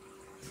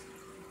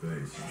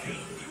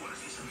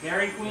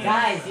 Dairy Queen.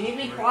 Guys, you need to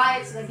be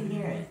quiet so they can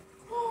hear it.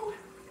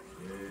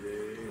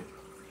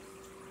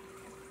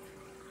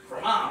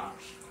 Fromage.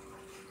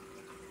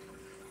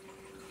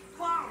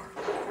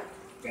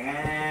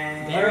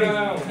 Dang. There we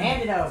Bro. go.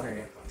 Hand it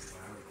over.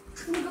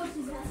 Can we go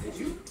to that?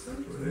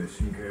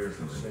 Listen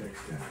carefully.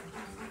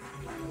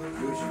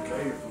 Listen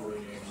carefully.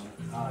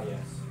 Oh,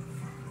 yes.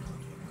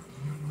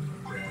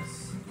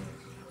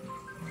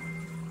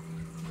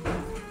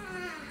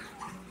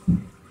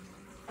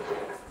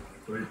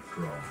 Quick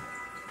draw.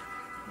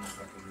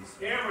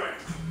 Cameron!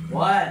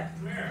 What?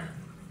 Where?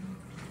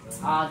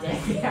 Oh,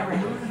 dang,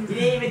 Cameron. You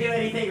didn't even do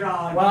anything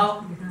wrong.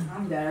 Well,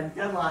 I'm dead.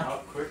 Good luck.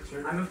 Oh, quick,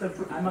 sir. I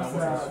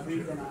must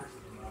breathe in.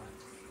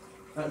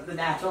 But the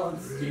natural and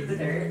shoot the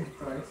dirt, of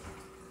course.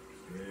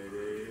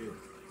 Ready.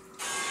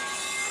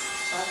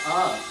 Shut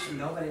up.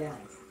 Nobody else.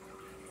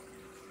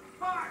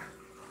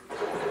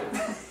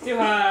 Too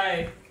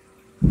high.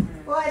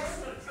 What?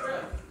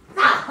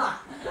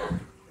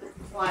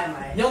 Why am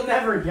I? You'll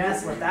never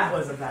guess what that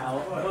was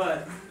about.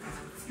 What?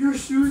 Your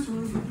shoes were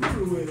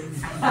ruined.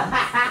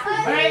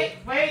 Wait.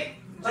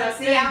 Let's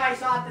see Justin. how I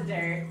shot the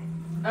dirt.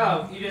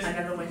 Oh, you just.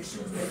 Another one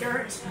shoots the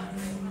dirt.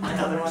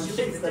 Another one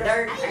shoots the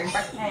dirt.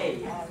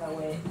 Hey, I don't know,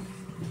 wait.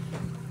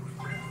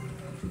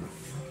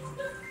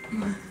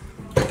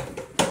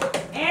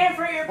 And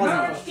for your Wasn't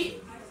power close.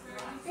 sheet.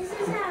 This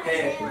is how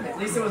Hey, I at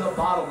least it was a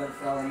bottle that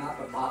fell and not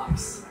the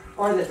box.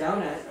 Or the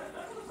donut.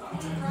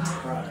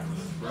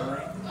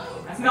 Really?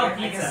 That's no I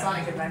guess pizza.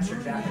 Sonic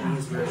Adventure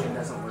Japanese version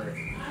doesn't work.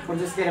 We'll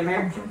just get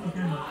American.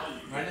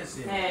 I didn't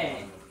see it.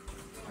 Hey.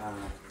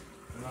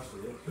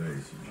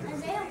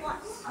 Isaiah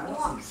wants I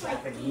want some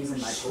Japanese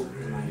in my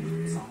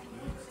song.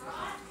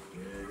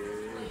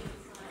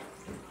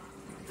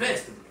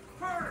 Fist.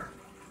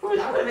 Ooh,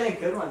 that would have been a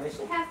good one. They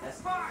should have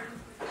this.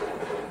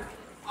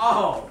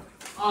 Oh,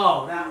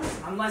 that was.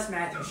 Unless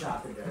Matthew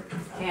shot the dirt.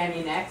 Cam,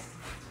 you next.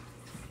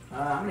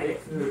 I'm gonna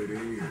get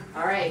food.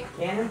 Alright,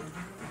 Cannon.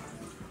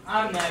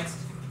 I'm next.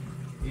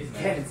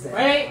 Kevin said.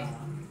 Wait!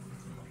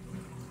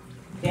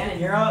 Cannon,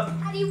 you're up.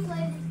 How do you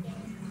play this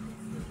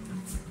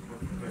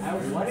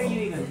game? What are you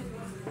even...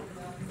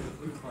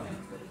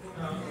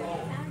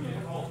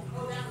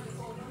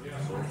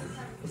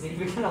 Is it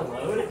even gonna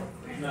load?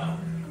 No.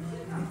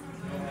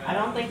 I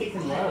don't think it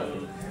can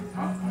load.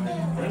 I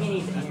think you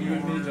need to... You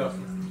and me,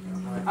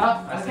 Justin.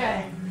 Oh,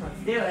 okay. Let's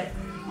do it.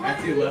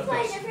 Matthew Can we left play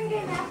a us. different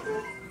game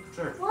after?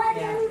 Sure. What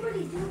did Yeah.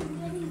 everybody do?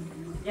 Really?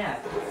 Yeah,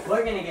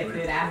 we're gonna get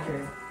food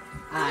after.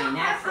 I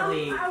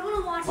naturally... I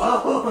wanna watch you.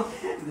 Whoa!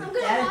 I'm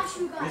gonna watch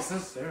you guys.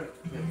 This is Sarah.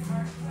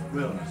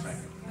 Will in a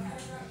second.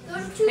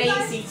 Those two Face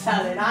guys. each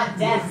other, not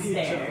death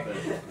stare.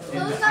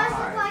 Those guys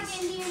look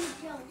like Indiana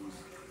Jones.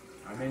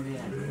 I'm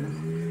Indiana.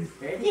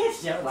 Indiana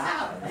Jones,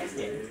 wow, that's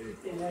good.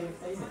 Didn't know you're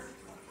famous.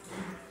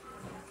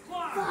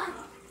 Five.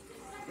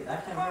 Dude,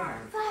 that's kind of hard.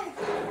 Five.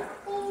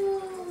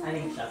 Oh. I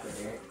think shut the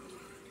dirt.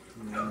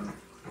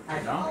 I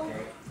No? shot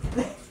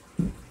the dirt.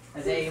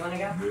 Isaiah, you wanna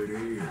go? I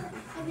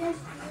guess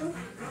you.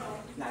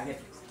 No, I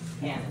get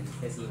Cannon,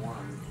 because he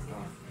won.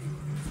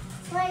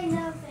 Wait,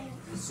 nothing.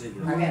 Let's see.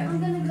 Okay. I'm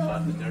gonna go.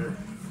 Shot the dirt.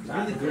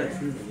 Shot the dirt.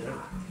 Through the dirt.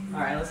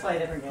 Alright, let's play a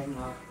different game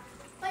now.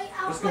 Wait,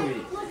 I'll Let's go play.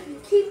 eat.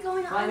 Look, keep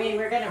going. Well, I mean,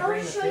 we're gonna I'll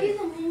bring the show food. you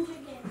the ninja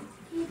game.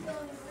 Keep going.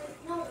 Wait,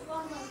 no,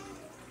 wrong one.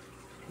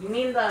 You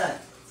mean the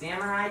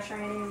samurai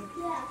training?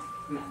 Yeah.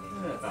 No,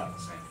 Yeah, about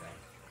the same thing.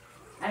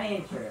 I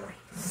mean, true.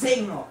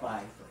 Signal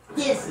flag.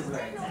 This is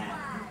where it's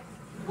at.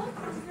 What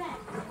is that?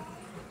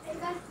 Are you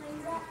guys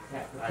playing that?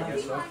 Yeah, I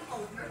guess so.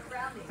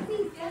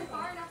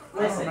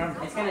 listen,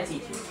 it's gonna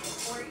teach you.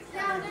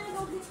 Yeah, I'm gonna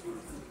go get some.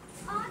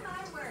 On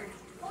my word.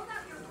 Hold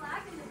up your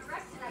flag in the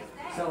direction I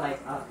say. So, like,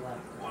 up,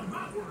 left.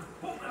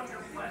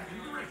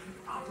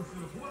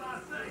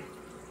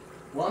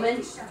 Woman,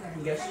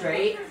 you go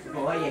straight.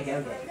 Boy, you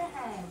go get it.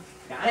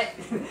 Got it?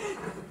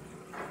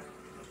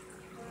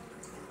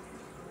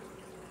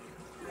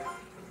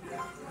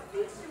 Be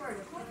sure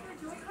to point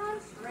your Joy-Con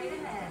straight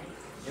ahead.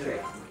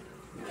 Straight.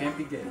 You can't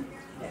be gay.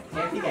 Yeah,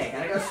 can't be gay.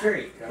 Gotta go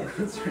straight.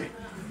 That's right.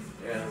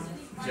 Yeah,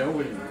 Joe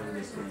wouldn't win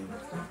this game.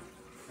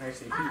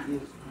 Actually, he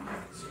is.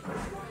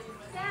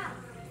 Down.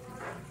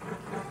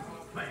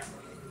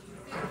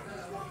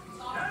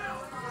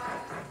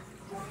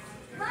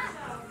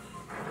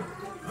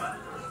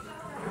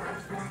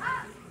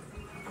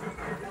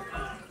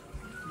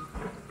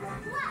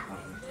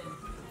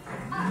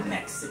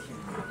 Mexican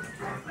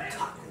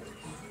tacos.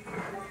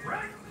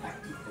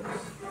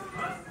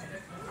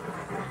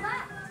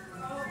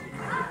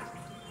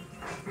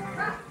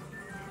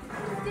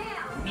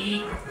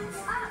 Meat.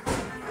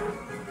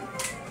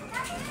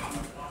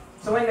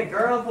 So when the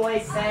girl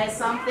voice says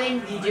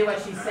something, you do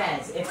what she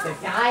says. If the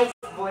guy's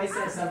voice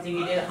says something,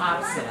 you do the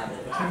opposite of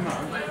it. Left,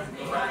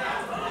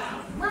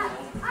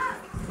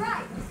 up,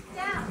 right,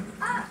 down,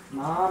 up, Come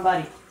on,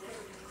 buddy.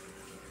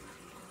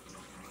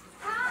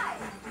 high.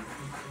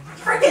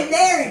 Freaking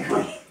Dairy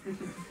Queen!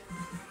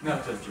 No,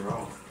 it's a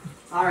draw.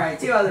 Alright,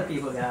 two other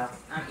people go.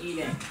 I'm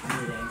eating.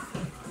 I'm eating.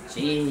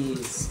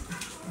 Jeez.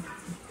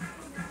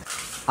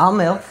 I'll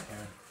milk.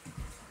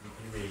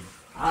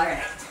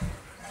 Alright.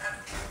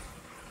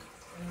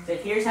 So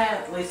here's how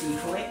it was. You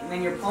click,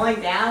 when you're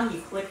pulling down,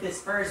 you click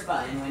this first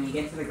button. When you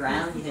get to the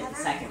ground, you hit the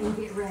second one.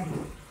 Get ready.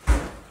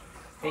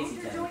 Face Hold each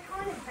your other.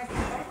 Joy-Con and press the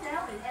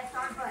SL and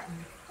SR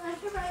button.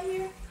 Like right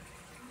here.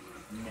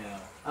 No.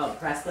 Oh,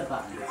 press the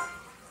buttons.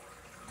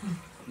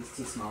 These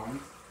two small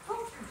ones. Hold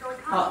your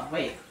Joy-Con. Oh,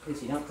 wait.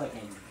 Lucy, don't click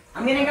anything.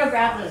 I'm gonna go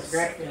grab this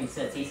grip thing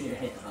so it's easier to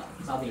hit the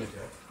buttons. I'll be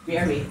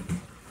BRB.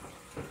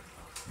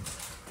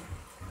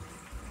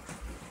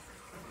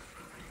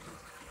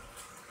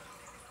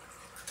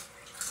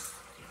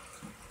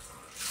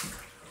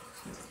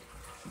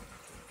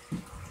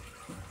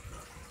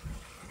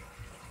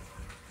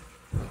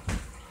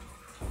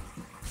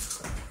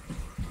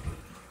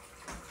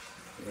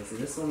 Okay, so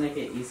this will make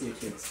it easier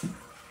to explain.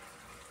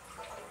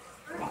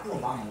 Barack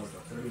Obama was the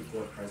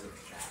 34th president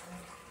of Japan.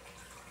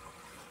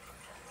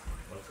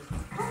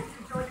 Hold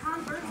your Joy-Con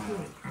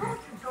vertically. Hold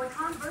your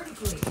Joy-Con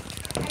vertically.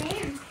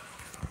 And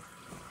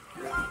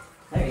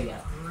There you go.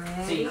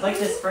 So you click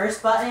this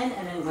first button,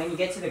 and then when you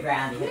get to the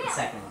ground, you hit the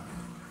second one.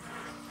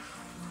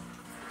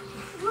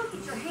 look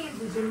at your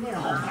hands as you mill. Oh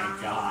my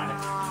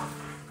god.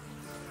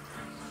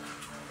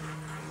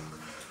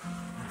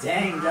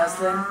 Dang,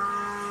 Justin.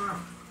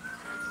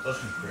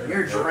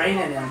 You're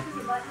draining him.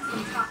 Your buttons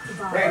from top to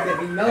bottom. There could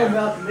be no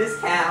milk in this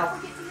cow.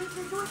 Don't forget to move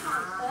your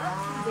Joy-Con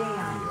up and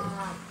down.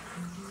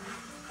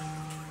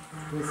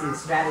 Lucy,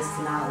 Stratus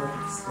cannot look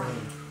at the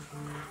screen.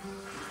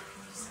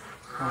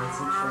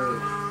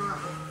 Concentrate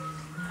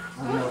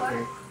on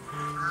Milker.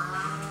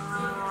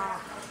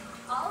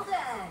 All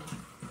done.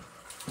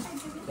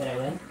 Did I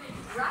win?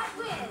 Right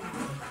win.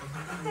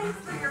 Thanks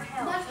for your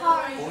help. That's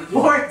hard.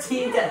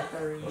 14 to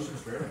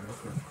 3.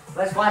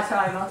 Let's watch how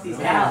I milk these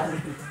cows.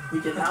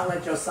 We cannot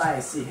let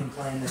Josiah see him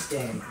playing this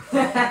game.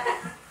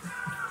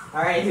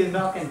 Alright, who's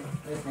milking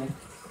with me?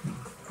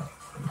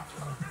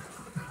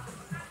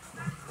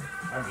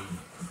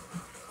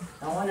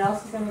 No one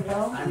else is gonna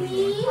go? I mean,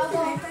 Me. I'll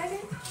go.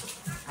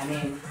 I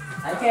mean,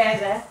 okay,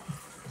 Isaiah.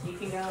 You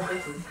can go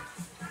with me.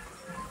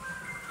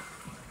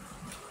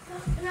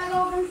 And I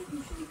go over.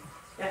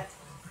 Yeah.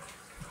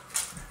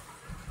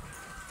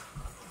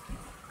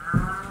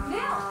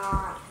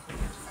 Now.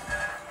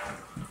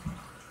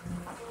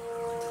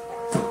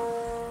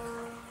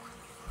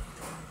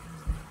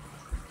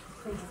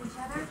 Face each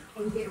other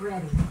and get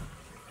ready.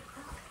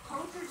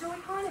 Hold your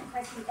Joy-Con and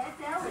press the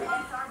SL and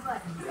SR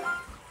buttons.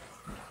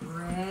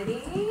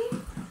 Ready?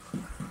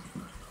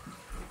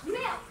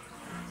 Milk!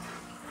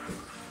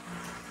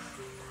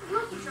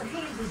 Look at your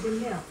hands as you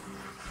milk.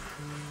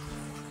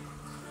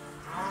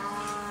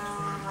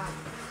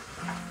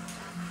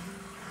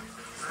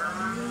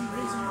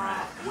 Raisin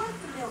rat. Once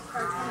the milk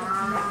starts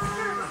coming, make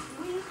sure to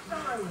squeeze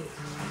thoroughly.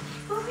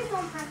 Focus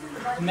on pressing the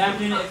button.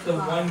 Imagine if the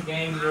one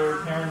game your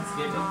parents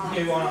get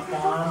to on a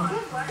farm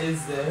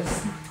is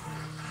this.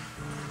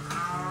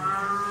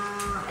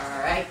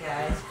 Alright,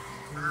 guys.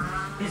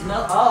 Who's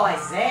milk? Oh,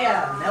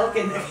 Isaiah!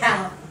 Milking the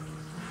cow.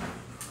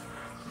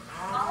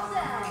 All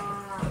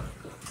done.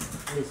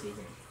 Lucy.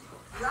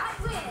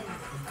 Right win.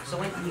 So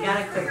when you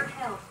gotta Thanks for your click.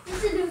 help.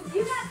 Listen to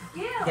You got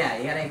skill. Yeah,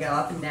 you gotta go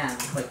up and down.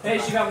 Click. Hey,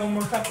 she got one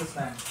more cup this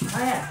time. Oh,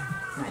 yeah.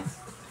 Nice.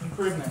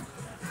 Improvement.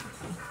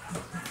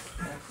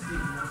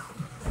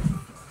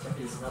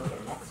 Who's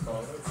milking next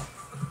bowl?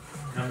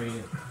 I'm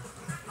eating.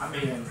 I'm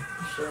eating.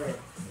 Shit.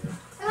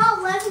 I got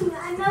 11.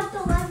 I milked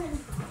 11.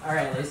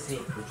 Alright, Lucy.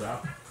 Good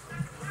job.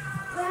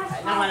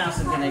 Alright, no one else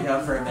is gonna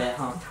go for a bit,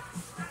 huh?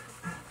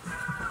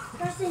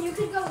 Justin, you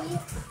could go eat.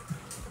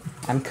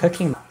 I'm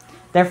cooking.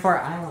 Therefore,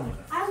 I want to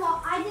go.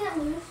 I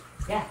didn't lose.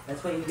 Yeah,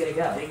 that's what you gotta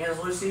go. Thing is,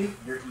 Lucy,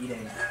 you're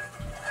eating.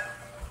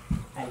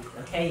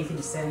 Okay, you can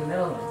just sit in the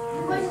middle of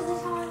it. What is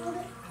this how I put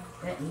it?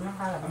 Yeah, you know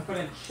how I'm to.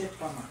 putting chip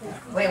on my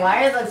cup. Wait,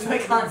 why are the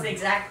Joy-Cons the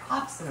exact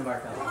opposite of our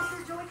colors?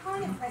 Hold your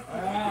Joy-Con and press the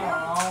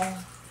Oh.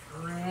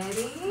 SL.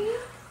 Ready?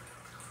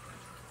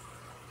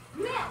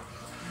 Milk.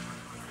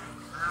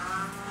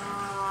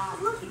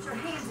 Look at your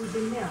hands as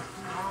you milk.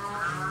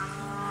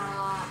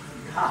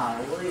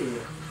 Golly.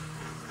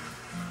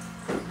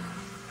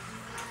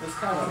 Let's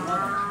call it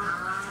another.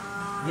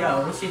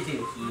 Yo, we should do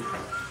heat.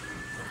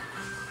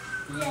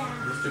 Yeah.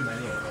 There's too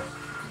many of us.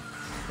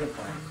 Good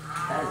point.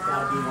 That has got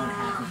to be one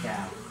happy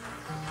cow.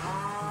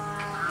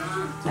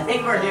 I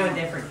think we're doing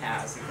different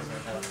cows because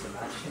we're both too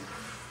much.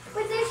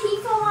 But there's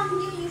heat go on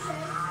here, you said.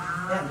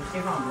 Yeah, we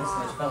keep on this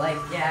much, but like,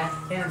 yeah,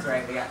 Dan's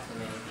right, we got too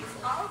many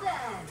people. All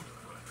done.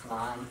 Come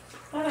on.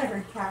 Thought I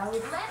heard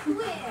cows. Let's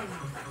win.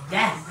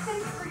 Yes!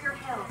 Thanks for your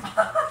help.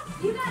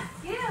 You got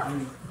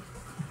skill.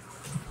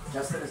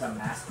 Justin is a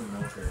master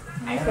milker.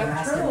 I have a got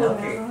master turtle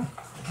milker. now.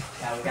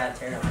 Yeah, we got a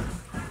turtle.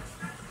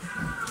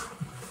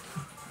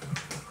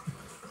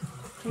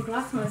 Like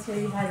last month here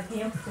you had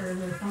hamsters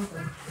or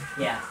something.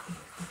 Yeah.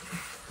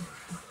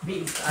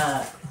 We,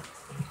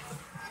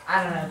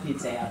 I don't know if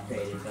you'd say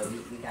upgraded, but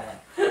we got it.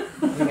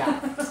 We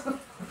got it.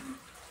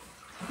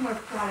 More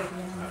aquatic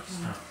animals.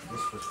 We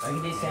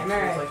can do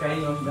samurai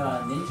trading the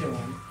ninja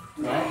one.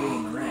 What?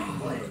 Eating the ring.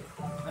 Wait.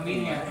 I'm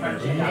eating a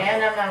crunchy.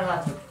 And I'm not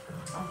allowed to.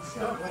 So,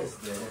 what is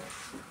this?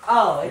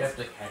 Oh, You it's,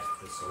 have to catch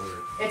the sword.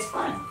 it's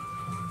fun.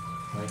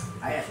 Like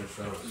the I have-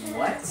 picture shows.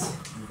 What?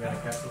 You gotta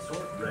catch the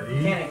sword.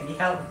 Can you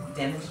help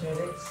demonstrate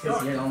it?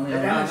 Because you're the only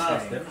one Yeah, No,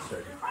 demonstrating. it's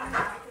demonstrating.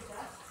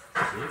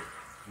 See?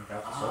 You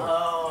got the sword.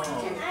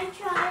 Oh. Can I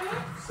try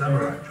it?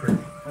 Samurai trick.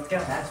 Let's go.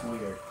 That's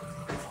weird.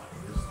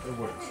 It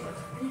works.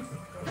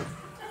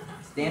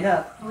 Stand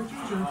up. Hold your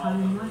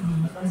Joy-Con in one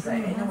hand. I was gonna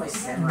say, ain't no way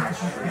samurai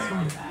trick.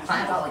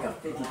 I got like a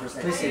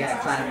 50% Lucy, you gotta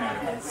chance climb my it.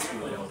 head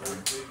split open.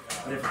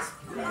 But if it's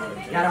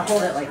You gotta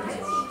hold it like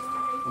this.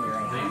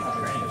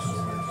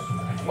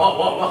 Whoa,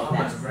 whoa, whoa.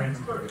 That's-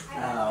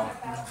 Oh.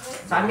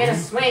 So I'm gonna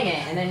swing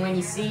it, and then when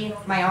you see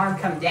my arm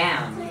come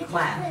down, you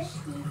clap.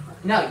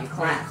 No, you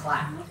clap.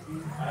 Clap.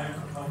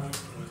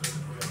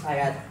 I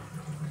got.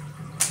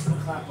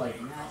 Clap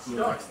like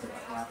Matthew likes to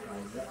clap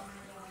like that.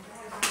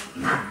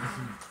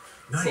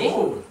 Nice. See?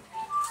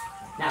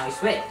 Now we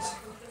switch.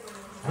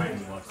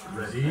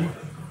 Ready?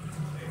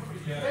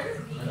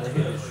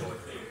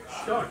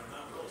 Start.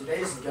 Do they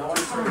just go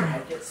until your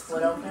head gets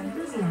split open?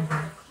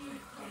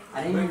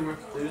 I didn't even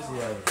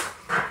Enthusiasm.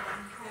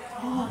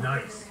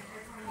 Nice.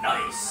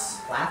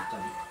 Nice. clap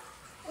them.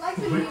 Like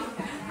the Quick.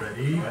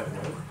 Ready? Oh,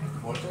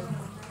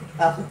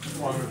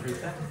 Want to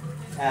repeat that?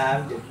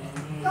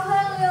 Go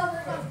ahead, Leo.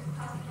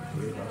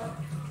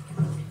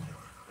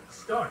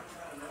 Start.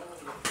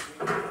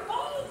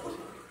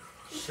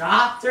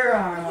 chopped her You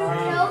arm.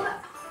 know that.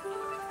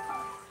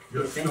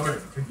 You're think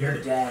starting to You're get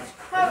it. dead.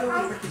 Can I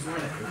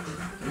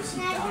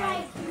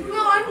try?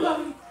 No, I'm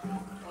going.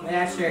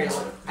 Yeah,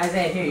 sure.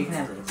 Isaiah, here, you can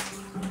have this.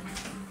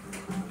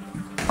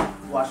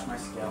 Watch my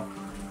skill.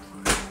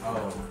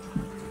 Oh.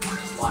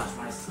 Watch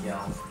my skill.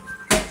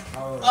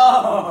 Oh.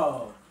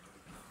 Oh!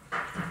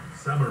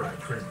 Samurai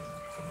training.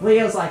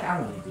 Leo's like, I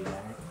want to do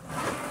that.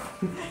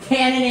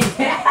 Cannon and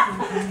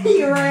Cat.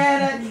 He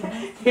ran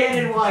it.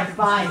 Cannon walked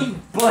by. He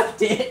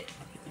booked it.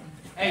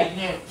 Hey,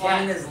 Nick.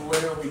 Cannon is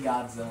literally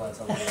Godzilla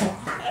to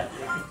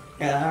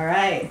Leo.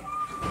 Alright.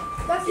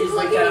 That's He's just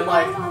like looking that, at I'm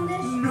like, on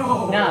this.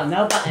 No! No,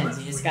 no buttons.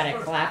 You just gotta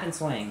clap and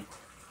swing.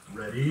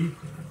 Ready?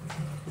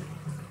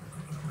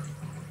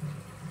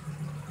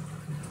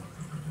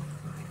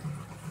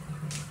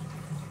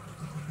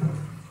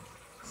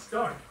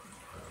 Start.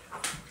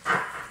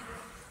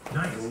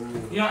 Nice.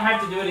 You don't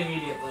have to do it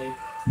immediately.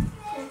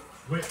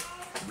 Switch.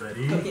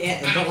 Ready?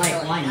 Yeah, but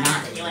like, why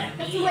not?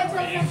 Let's wait till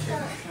it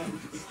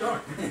starts.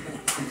 Start.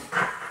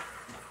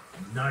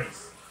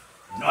 Nice.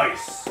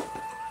 Nice.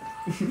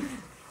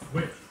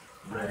 Switch.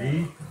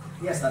 Ready?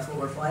 Yes, that's what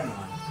we're playing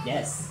on.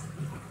 Yes.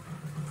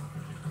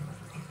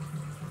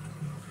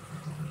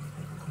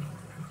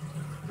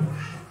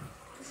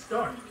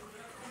 Start.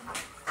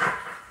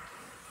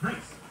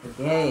 Nice.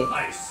 Okay.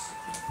 Nice.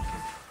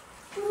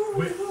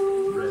 Switch.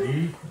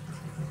 Ready?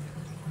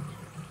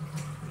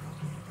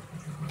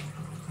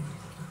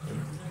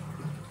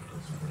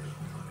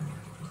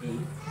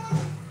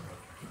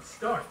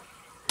 Start.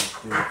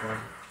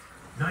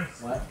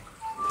 Nice. What?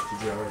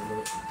 Did you already do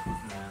it?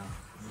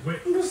 No. Switch.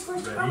 I'm just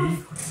switch Ready?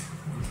 off.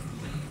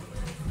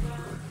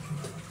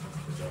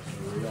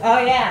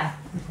 Oh, yeah.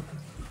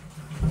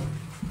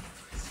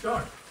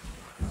 Start.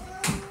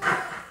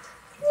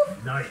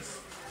 Nice.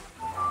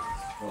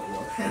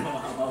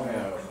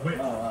 Switch.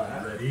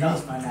 Ready? That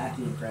was my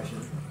Matthew impression.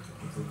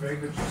 It's a very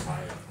good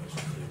Josiah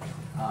impression too.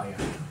 Oh, yeah.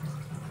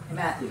 Hey,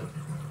 Matthew.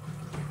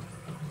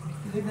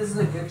 You think this is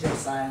a good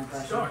Josiah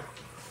impression? Start.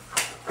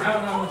 I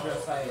don't know what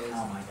Josiah is.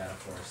 Oh my god,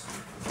 of course.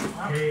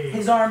 Hey.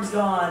 His arm's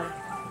gone.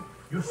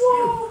 Your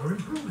skills are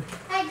improving.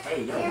 Hey,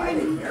 Hey, yo, why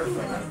Aaron. did hair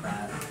flip like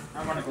that?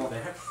 I'm gonna go They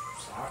there. have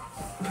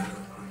socks.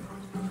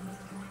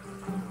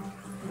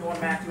 You know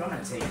what, Matthew? I'm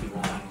gonna take you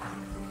on.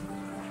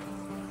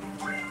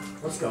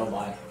 Let's go,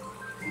 bud.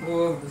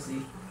 Whoa, pussy.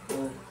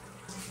 Whoa.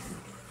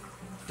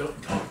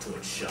 Don't talk to a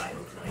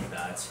child like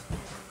that.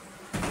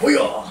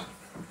 Booyah!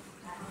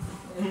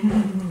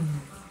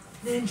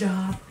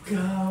 Ninja,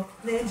 go!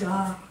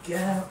 Ninja,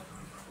 go!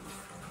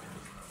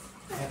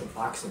 I have a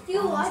box of You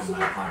bombs watch in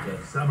my it?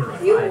 pocket.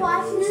 Samurai. You I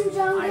watching will-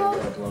 Ninjago? I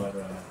will blow it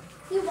right up.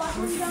 You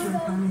watching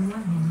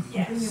Ninjago?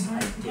 Yes, I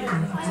did when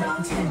I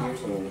was like 10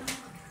 years old.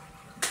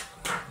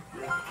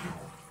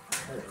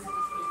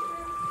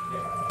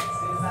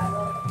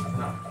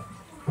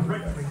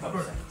 Right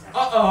first.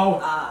 Uh-oh.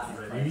 Ah,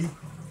 Ready?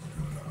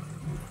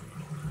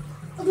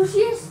 Although she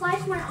just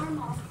sliced my arm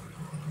off.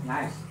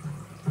 Nice.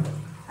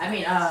 I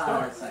mean,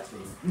 Start. actually.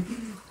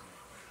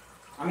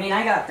 I mean,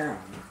 I got her on.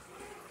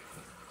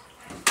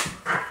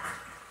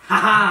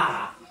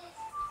 Haha!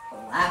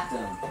 Clapped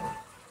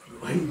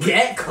him.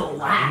 Get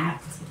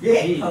clapped!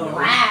 Get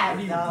clapped,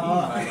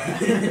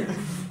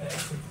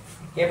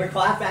 Give her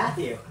clap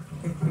Matthew.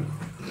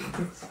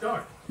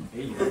 Start.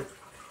 There you go.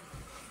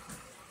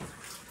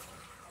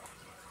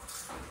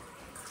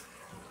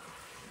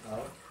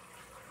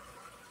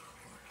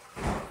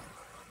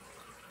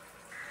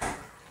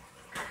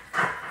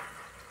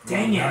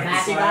 Dang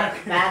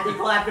it! Matthew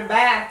clapped him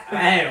back.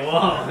 Hey,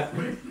 whoa!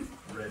 Switch.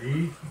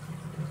 Ready?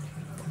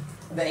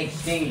 The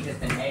exchange has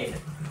been made.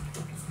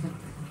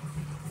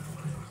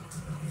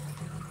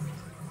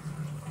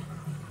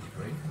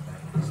 Great.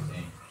 Back in this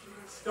game.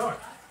 Start.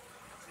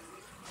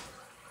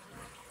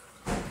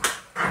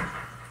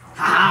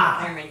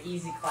 Ha! Cameron,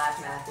 easy clap,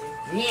 Matthew.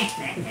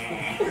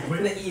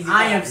 Switch. The easy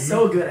I am clap.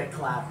 so good at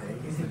clapping.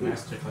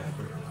 Master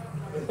clapper.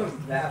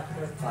 That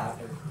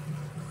clapper.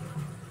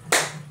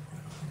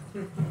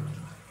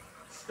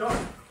 Start.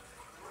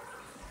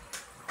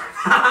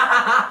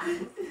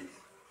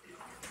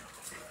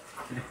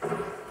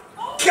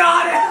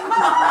 Got it!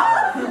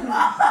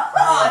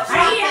 Oh,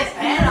 chopped his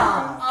head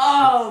off.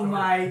 Oh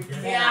my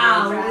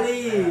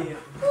golly.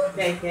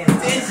 Okay, Cameron.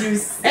 Did you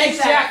see Hey,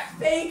 that Jack.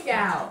 fake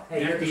out?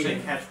 You have to say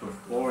catch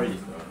before you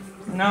throw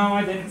it. No,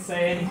 I didn't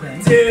say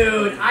anything.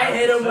 Dude, I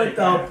hit him with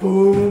the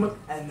boom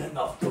and then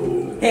the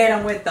boom. Hit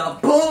him with the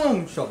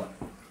boom shoulder.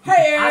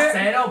 Hey, I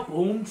said a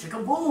boom,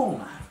 chicka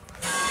boom.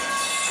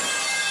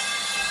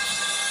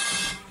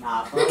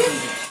 Nah, fuck me.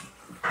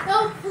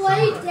 Don't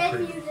play dead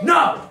music.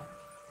 No!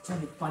 It's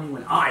only funny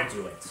when I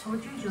do it.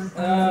 Poetry, joy,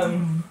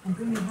 Um, and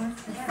bring your heart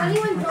It's funny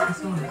when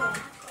jokes do it.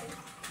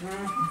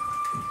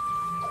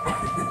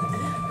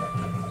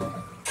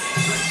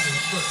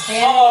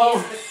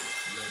 oh,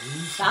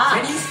 Stop.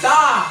 Can you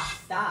stop?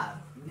 Stop.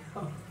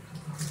 No.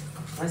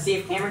 Let's see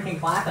if Cameron can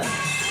clap him.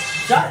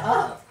 Shut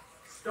up.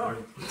 Start.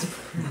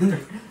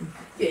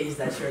 Yeah, use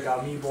that trick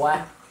on me, boy.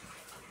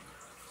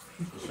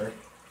 You sure?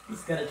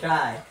 He's gonna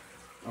try.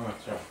 I'm gonna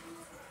try.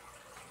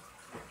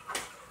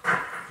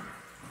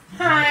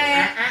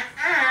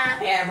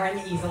 Cameron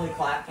easily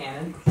clap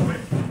cannon.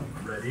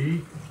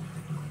 Ready?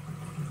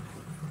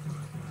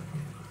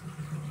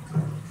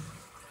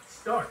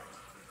 Start.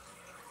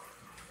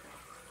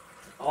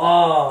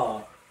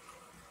 Oh,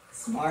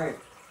 smart.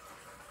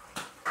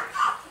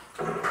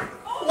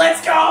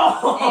 Let's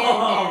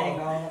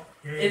go!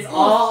 It's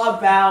all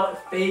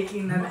about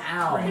faking them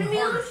out. Can we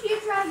lose you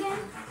try again?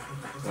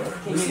 Can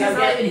you Lucy's go not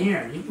get even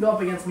here. You can go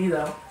up against me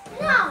though.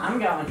 No. I'm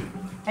going.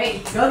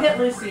 Hey, go get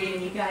Lucy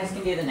and you guys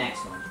can do the next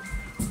one.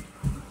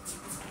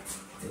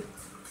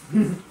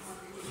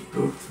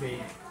 Booped me.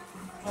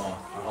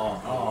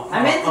 Oh.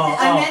 I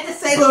meant to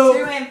say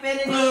to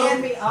infinity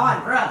and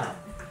beyond, bro.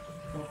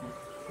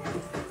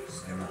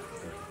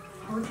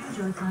 Hold your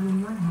Joy-Con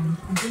in one hand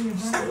and bring your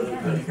hands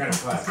together. You gotta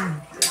clap.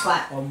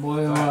 Clap, Oh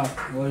boy,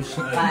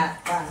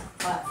 clap,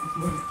 clap.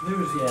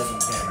 Enthusiasm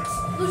camera.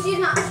 Lucy's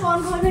not, so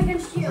I'm going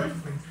against you.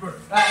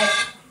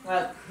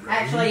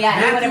 Actually, yeah,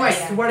 he Matthew, I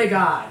would've- swear to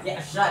God.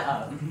 Yeah, shut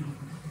up.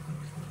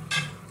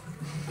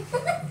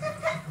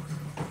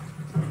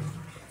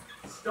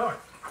 Start.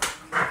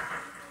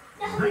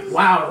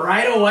 Wow,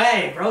 right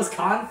away. Bro's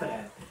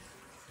confident.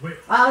 Wait.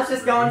 I was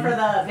just going for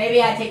the.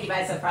 Maybe I'd take you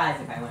by surprise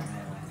if I went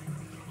right away.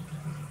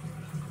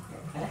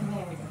 Okay,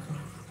 there we go.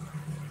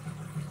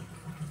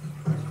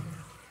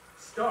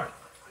 Start.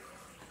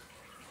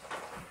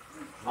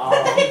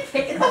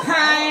 Kick it up. Too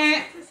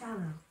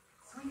shallow.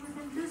 Swing with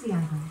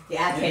enthusiasm.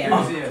 Yeah, okay.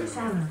 Too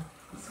shallow.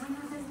 Swing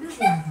with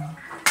enthusiasm.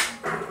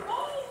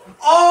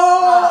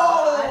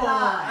 Oh! I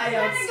I I'm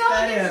gonna go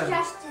outsped against him.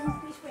 Justin.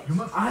 We switch. You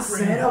must I train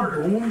said a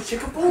harder. boom,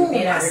 chicka boom.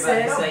 Made I everybody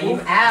said a say boom,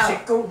 you out.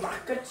 chicka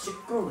rocka,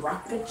 chicka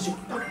rocka,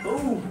 chicka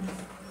boom.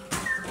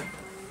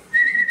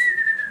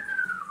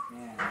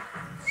 Man,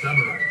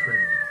 Samurai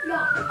training.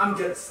 Yeah. I'm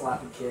good at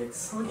slapping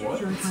kids. Hold your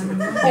Joy-Con in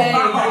one hand. Hey,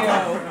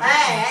 yo.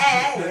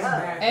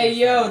 Hey. Hey,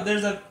 yo,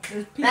 there's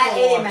people That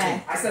watching.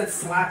 man. I said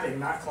slapping,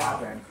 not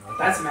clapping.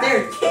 That's mad.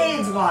 There's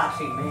kids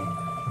watching me.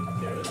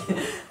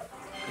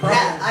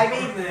 Yeah, I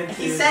mean,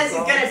 he says he's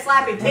good at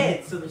slapping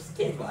kids, so there's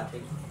kids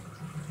watching.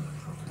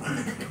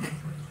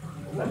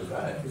 What is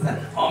that? Is that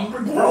an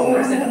Umbreon? Bro,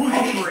 there's an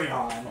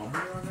Umbreon.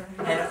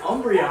 An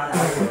Umbreon out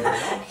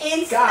there.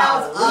 It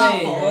God, sounds awful.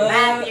 wait, what?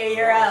 Matthew,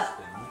 you're up.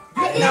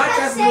 I did Not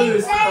the just same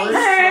lose, thing. first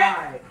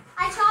try.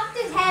 I chopped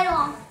his head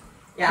off.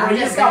 Yeah, Bro, I'm he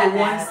just just got good at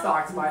one that.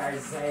 stocked by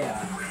Isaiah.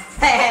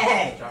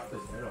 Hey. Chopped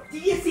his head off.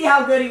 Did you see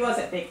how good he was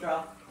at Big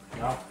Throw?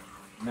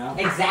 No?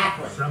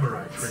 Exactly.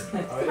 Samurai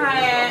training. Oh,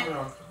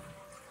 yeah.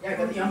 Yeah,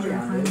 got the Joy-Con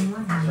Umbreon, in dude.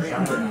 one hand.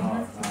 Very Bring your Umbreon.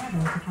 hands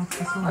together to catch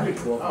the sword. That'd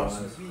be cool if Oh, it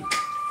was. sweet.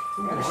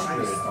 I got a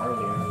shiny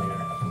Starly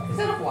earlier. Is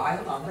that a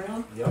wild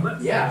Umbreon?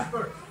 Let's Yeah.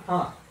 start.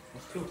 Huh.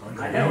 It's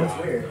 200. I know,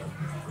 it's weird.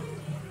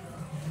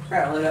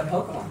 Alright, look at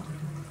Pokemon.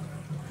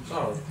 It's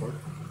not a report.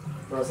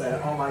 Bro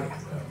said, oh my god.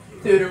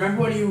 Dude,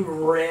 remember when you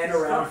ran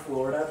around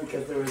Florida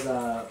because there was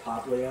a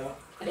Poplio?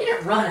 I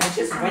didn't run, I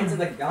just went to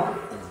the gun.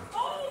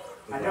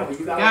 I know, but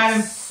you got Got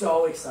him.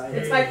 so excited.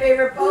 It's my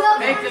favorite Who else Pokemon.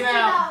 Make wants them to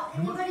out. go?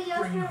 Anybody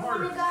else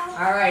want to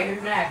go? Alright,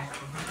 who's next?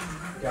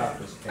 Got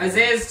this.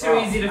 Isaiah's too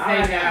easy to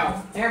fake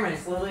out. Airman,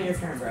 it's literally your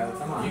turn, bro.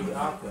 Come on. You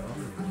got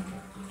them.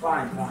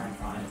 Fine.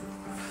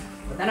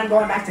 But then I'm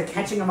going back to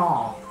catching them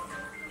all.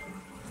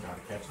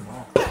 Gotta catch them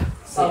all.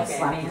 So Okay,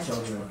 slap man. the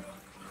children.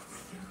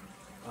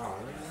 Oh,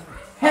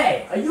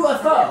 Hey, a Yeah,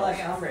 UFO! like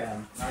an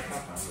Umbreon. yeah. I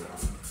caught them.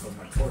 With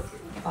my torture.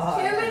 Oh,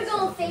 Cameron's yeah.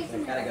 going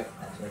facing Gotta it. go for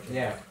that switch.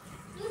 Yeah.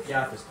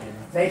 Got this, Cannon.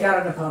 Fake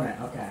out an opponent,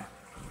 okay.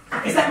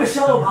 Is that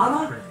Michelle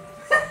Obama?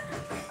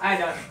 I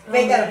don't.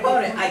 Make that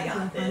opponent, I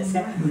got this.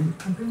 And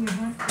bring your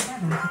hands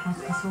together to catch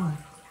the sword.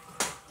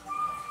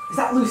 Is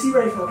that Lucy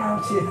Ray from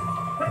Count 2?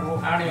 I don't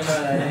even know what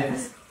that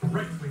is.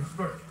 Right wing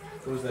first.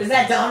 Who's Is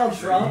that Donald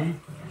Trump? Ready?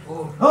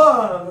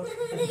 Oh!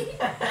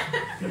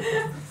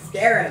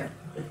 Scare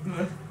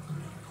him.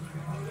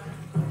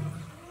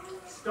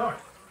 Start.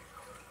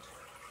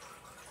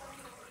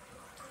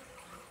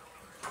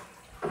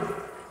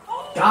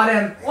 Got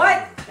him!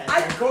 What?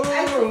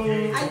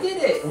 I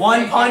did it.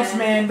 One punch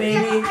man,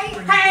 baby!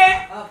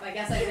 Oh, I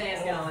guess Isaiah's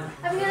going.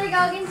 I'm gonna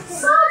go against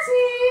him.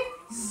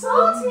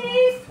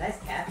 Salty. Nice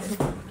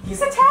captain.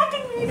 He's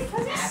attacking me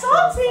because he's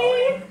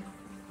salty!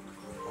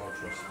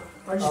 Ultra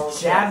stuff. Or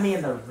just jab me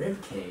in the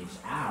rib cage.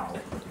 Ow.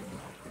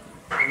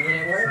 I mean,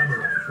 it worked.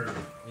 Samurai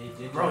training.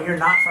 He did Bro, you're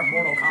not from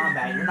Mortal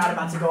Kombat. You're not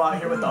about to go out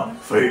here with the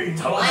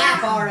fatality.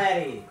 Laugh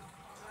already.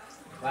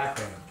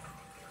 laughing.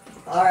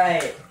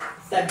 Alright.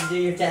 It's time to do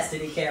your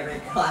destiny, Cameron.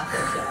 Clap the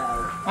show.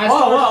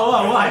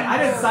 Whoa, I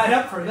didn't sign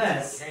up for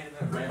this.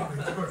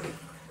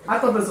 I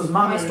thought this was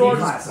Mama Store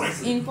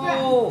classes.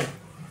 Info.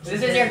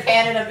 This is your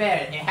canon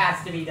event. It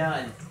has to be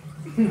done.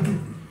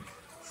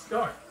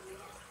 Start.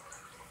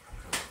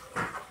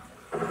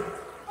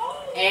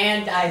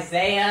 And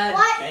Isaiah.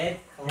 What? Good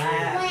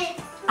clap. Wait.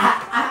 Can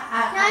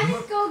I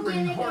just go get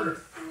Bring it harder.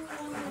 against you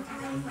one more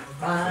time?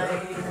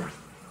 Fine.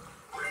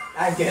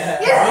 I'm good.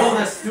 Will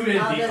the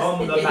student I'll just become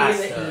the continue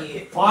master?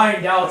 to eat.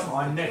 Find out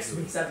on next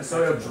week's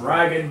episode of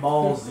Dragon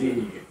Ball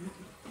Z.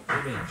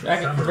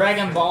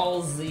 Dragon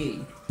Ball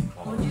Z.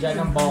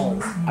 Dragon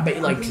balls. I bet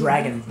you like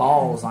Dragon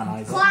Balls on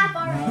Isaac. Clap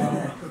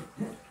already.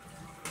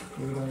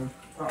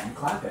 Oh, I'm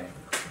clapping.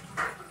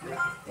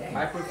 Dang.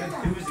 Clap with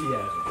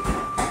enthusiasm.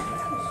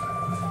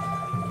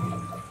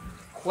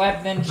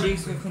 Clap them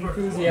cheeks with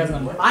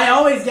enthusiasm. I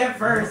always get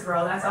first,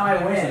 bro. That's how I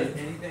Never win. said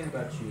anything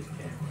about cheese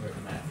can or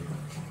Matthew.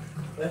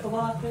 Wiffle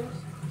ball, please.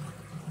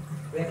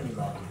 We have any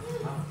ball.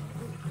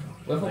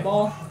 Wiffle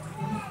ball.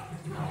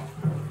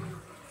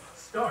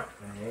 Start.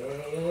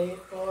 Wait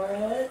for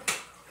it.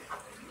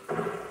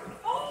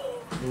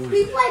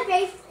 We play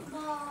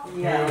baseball.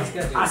 Yeah, let's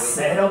go. I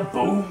said a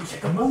boom,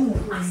 chicka boom.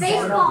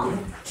 Baseball.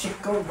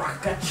 Chicka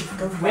rocka,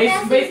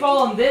 chicka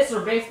Baseball in this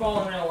or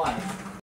baseball in real life?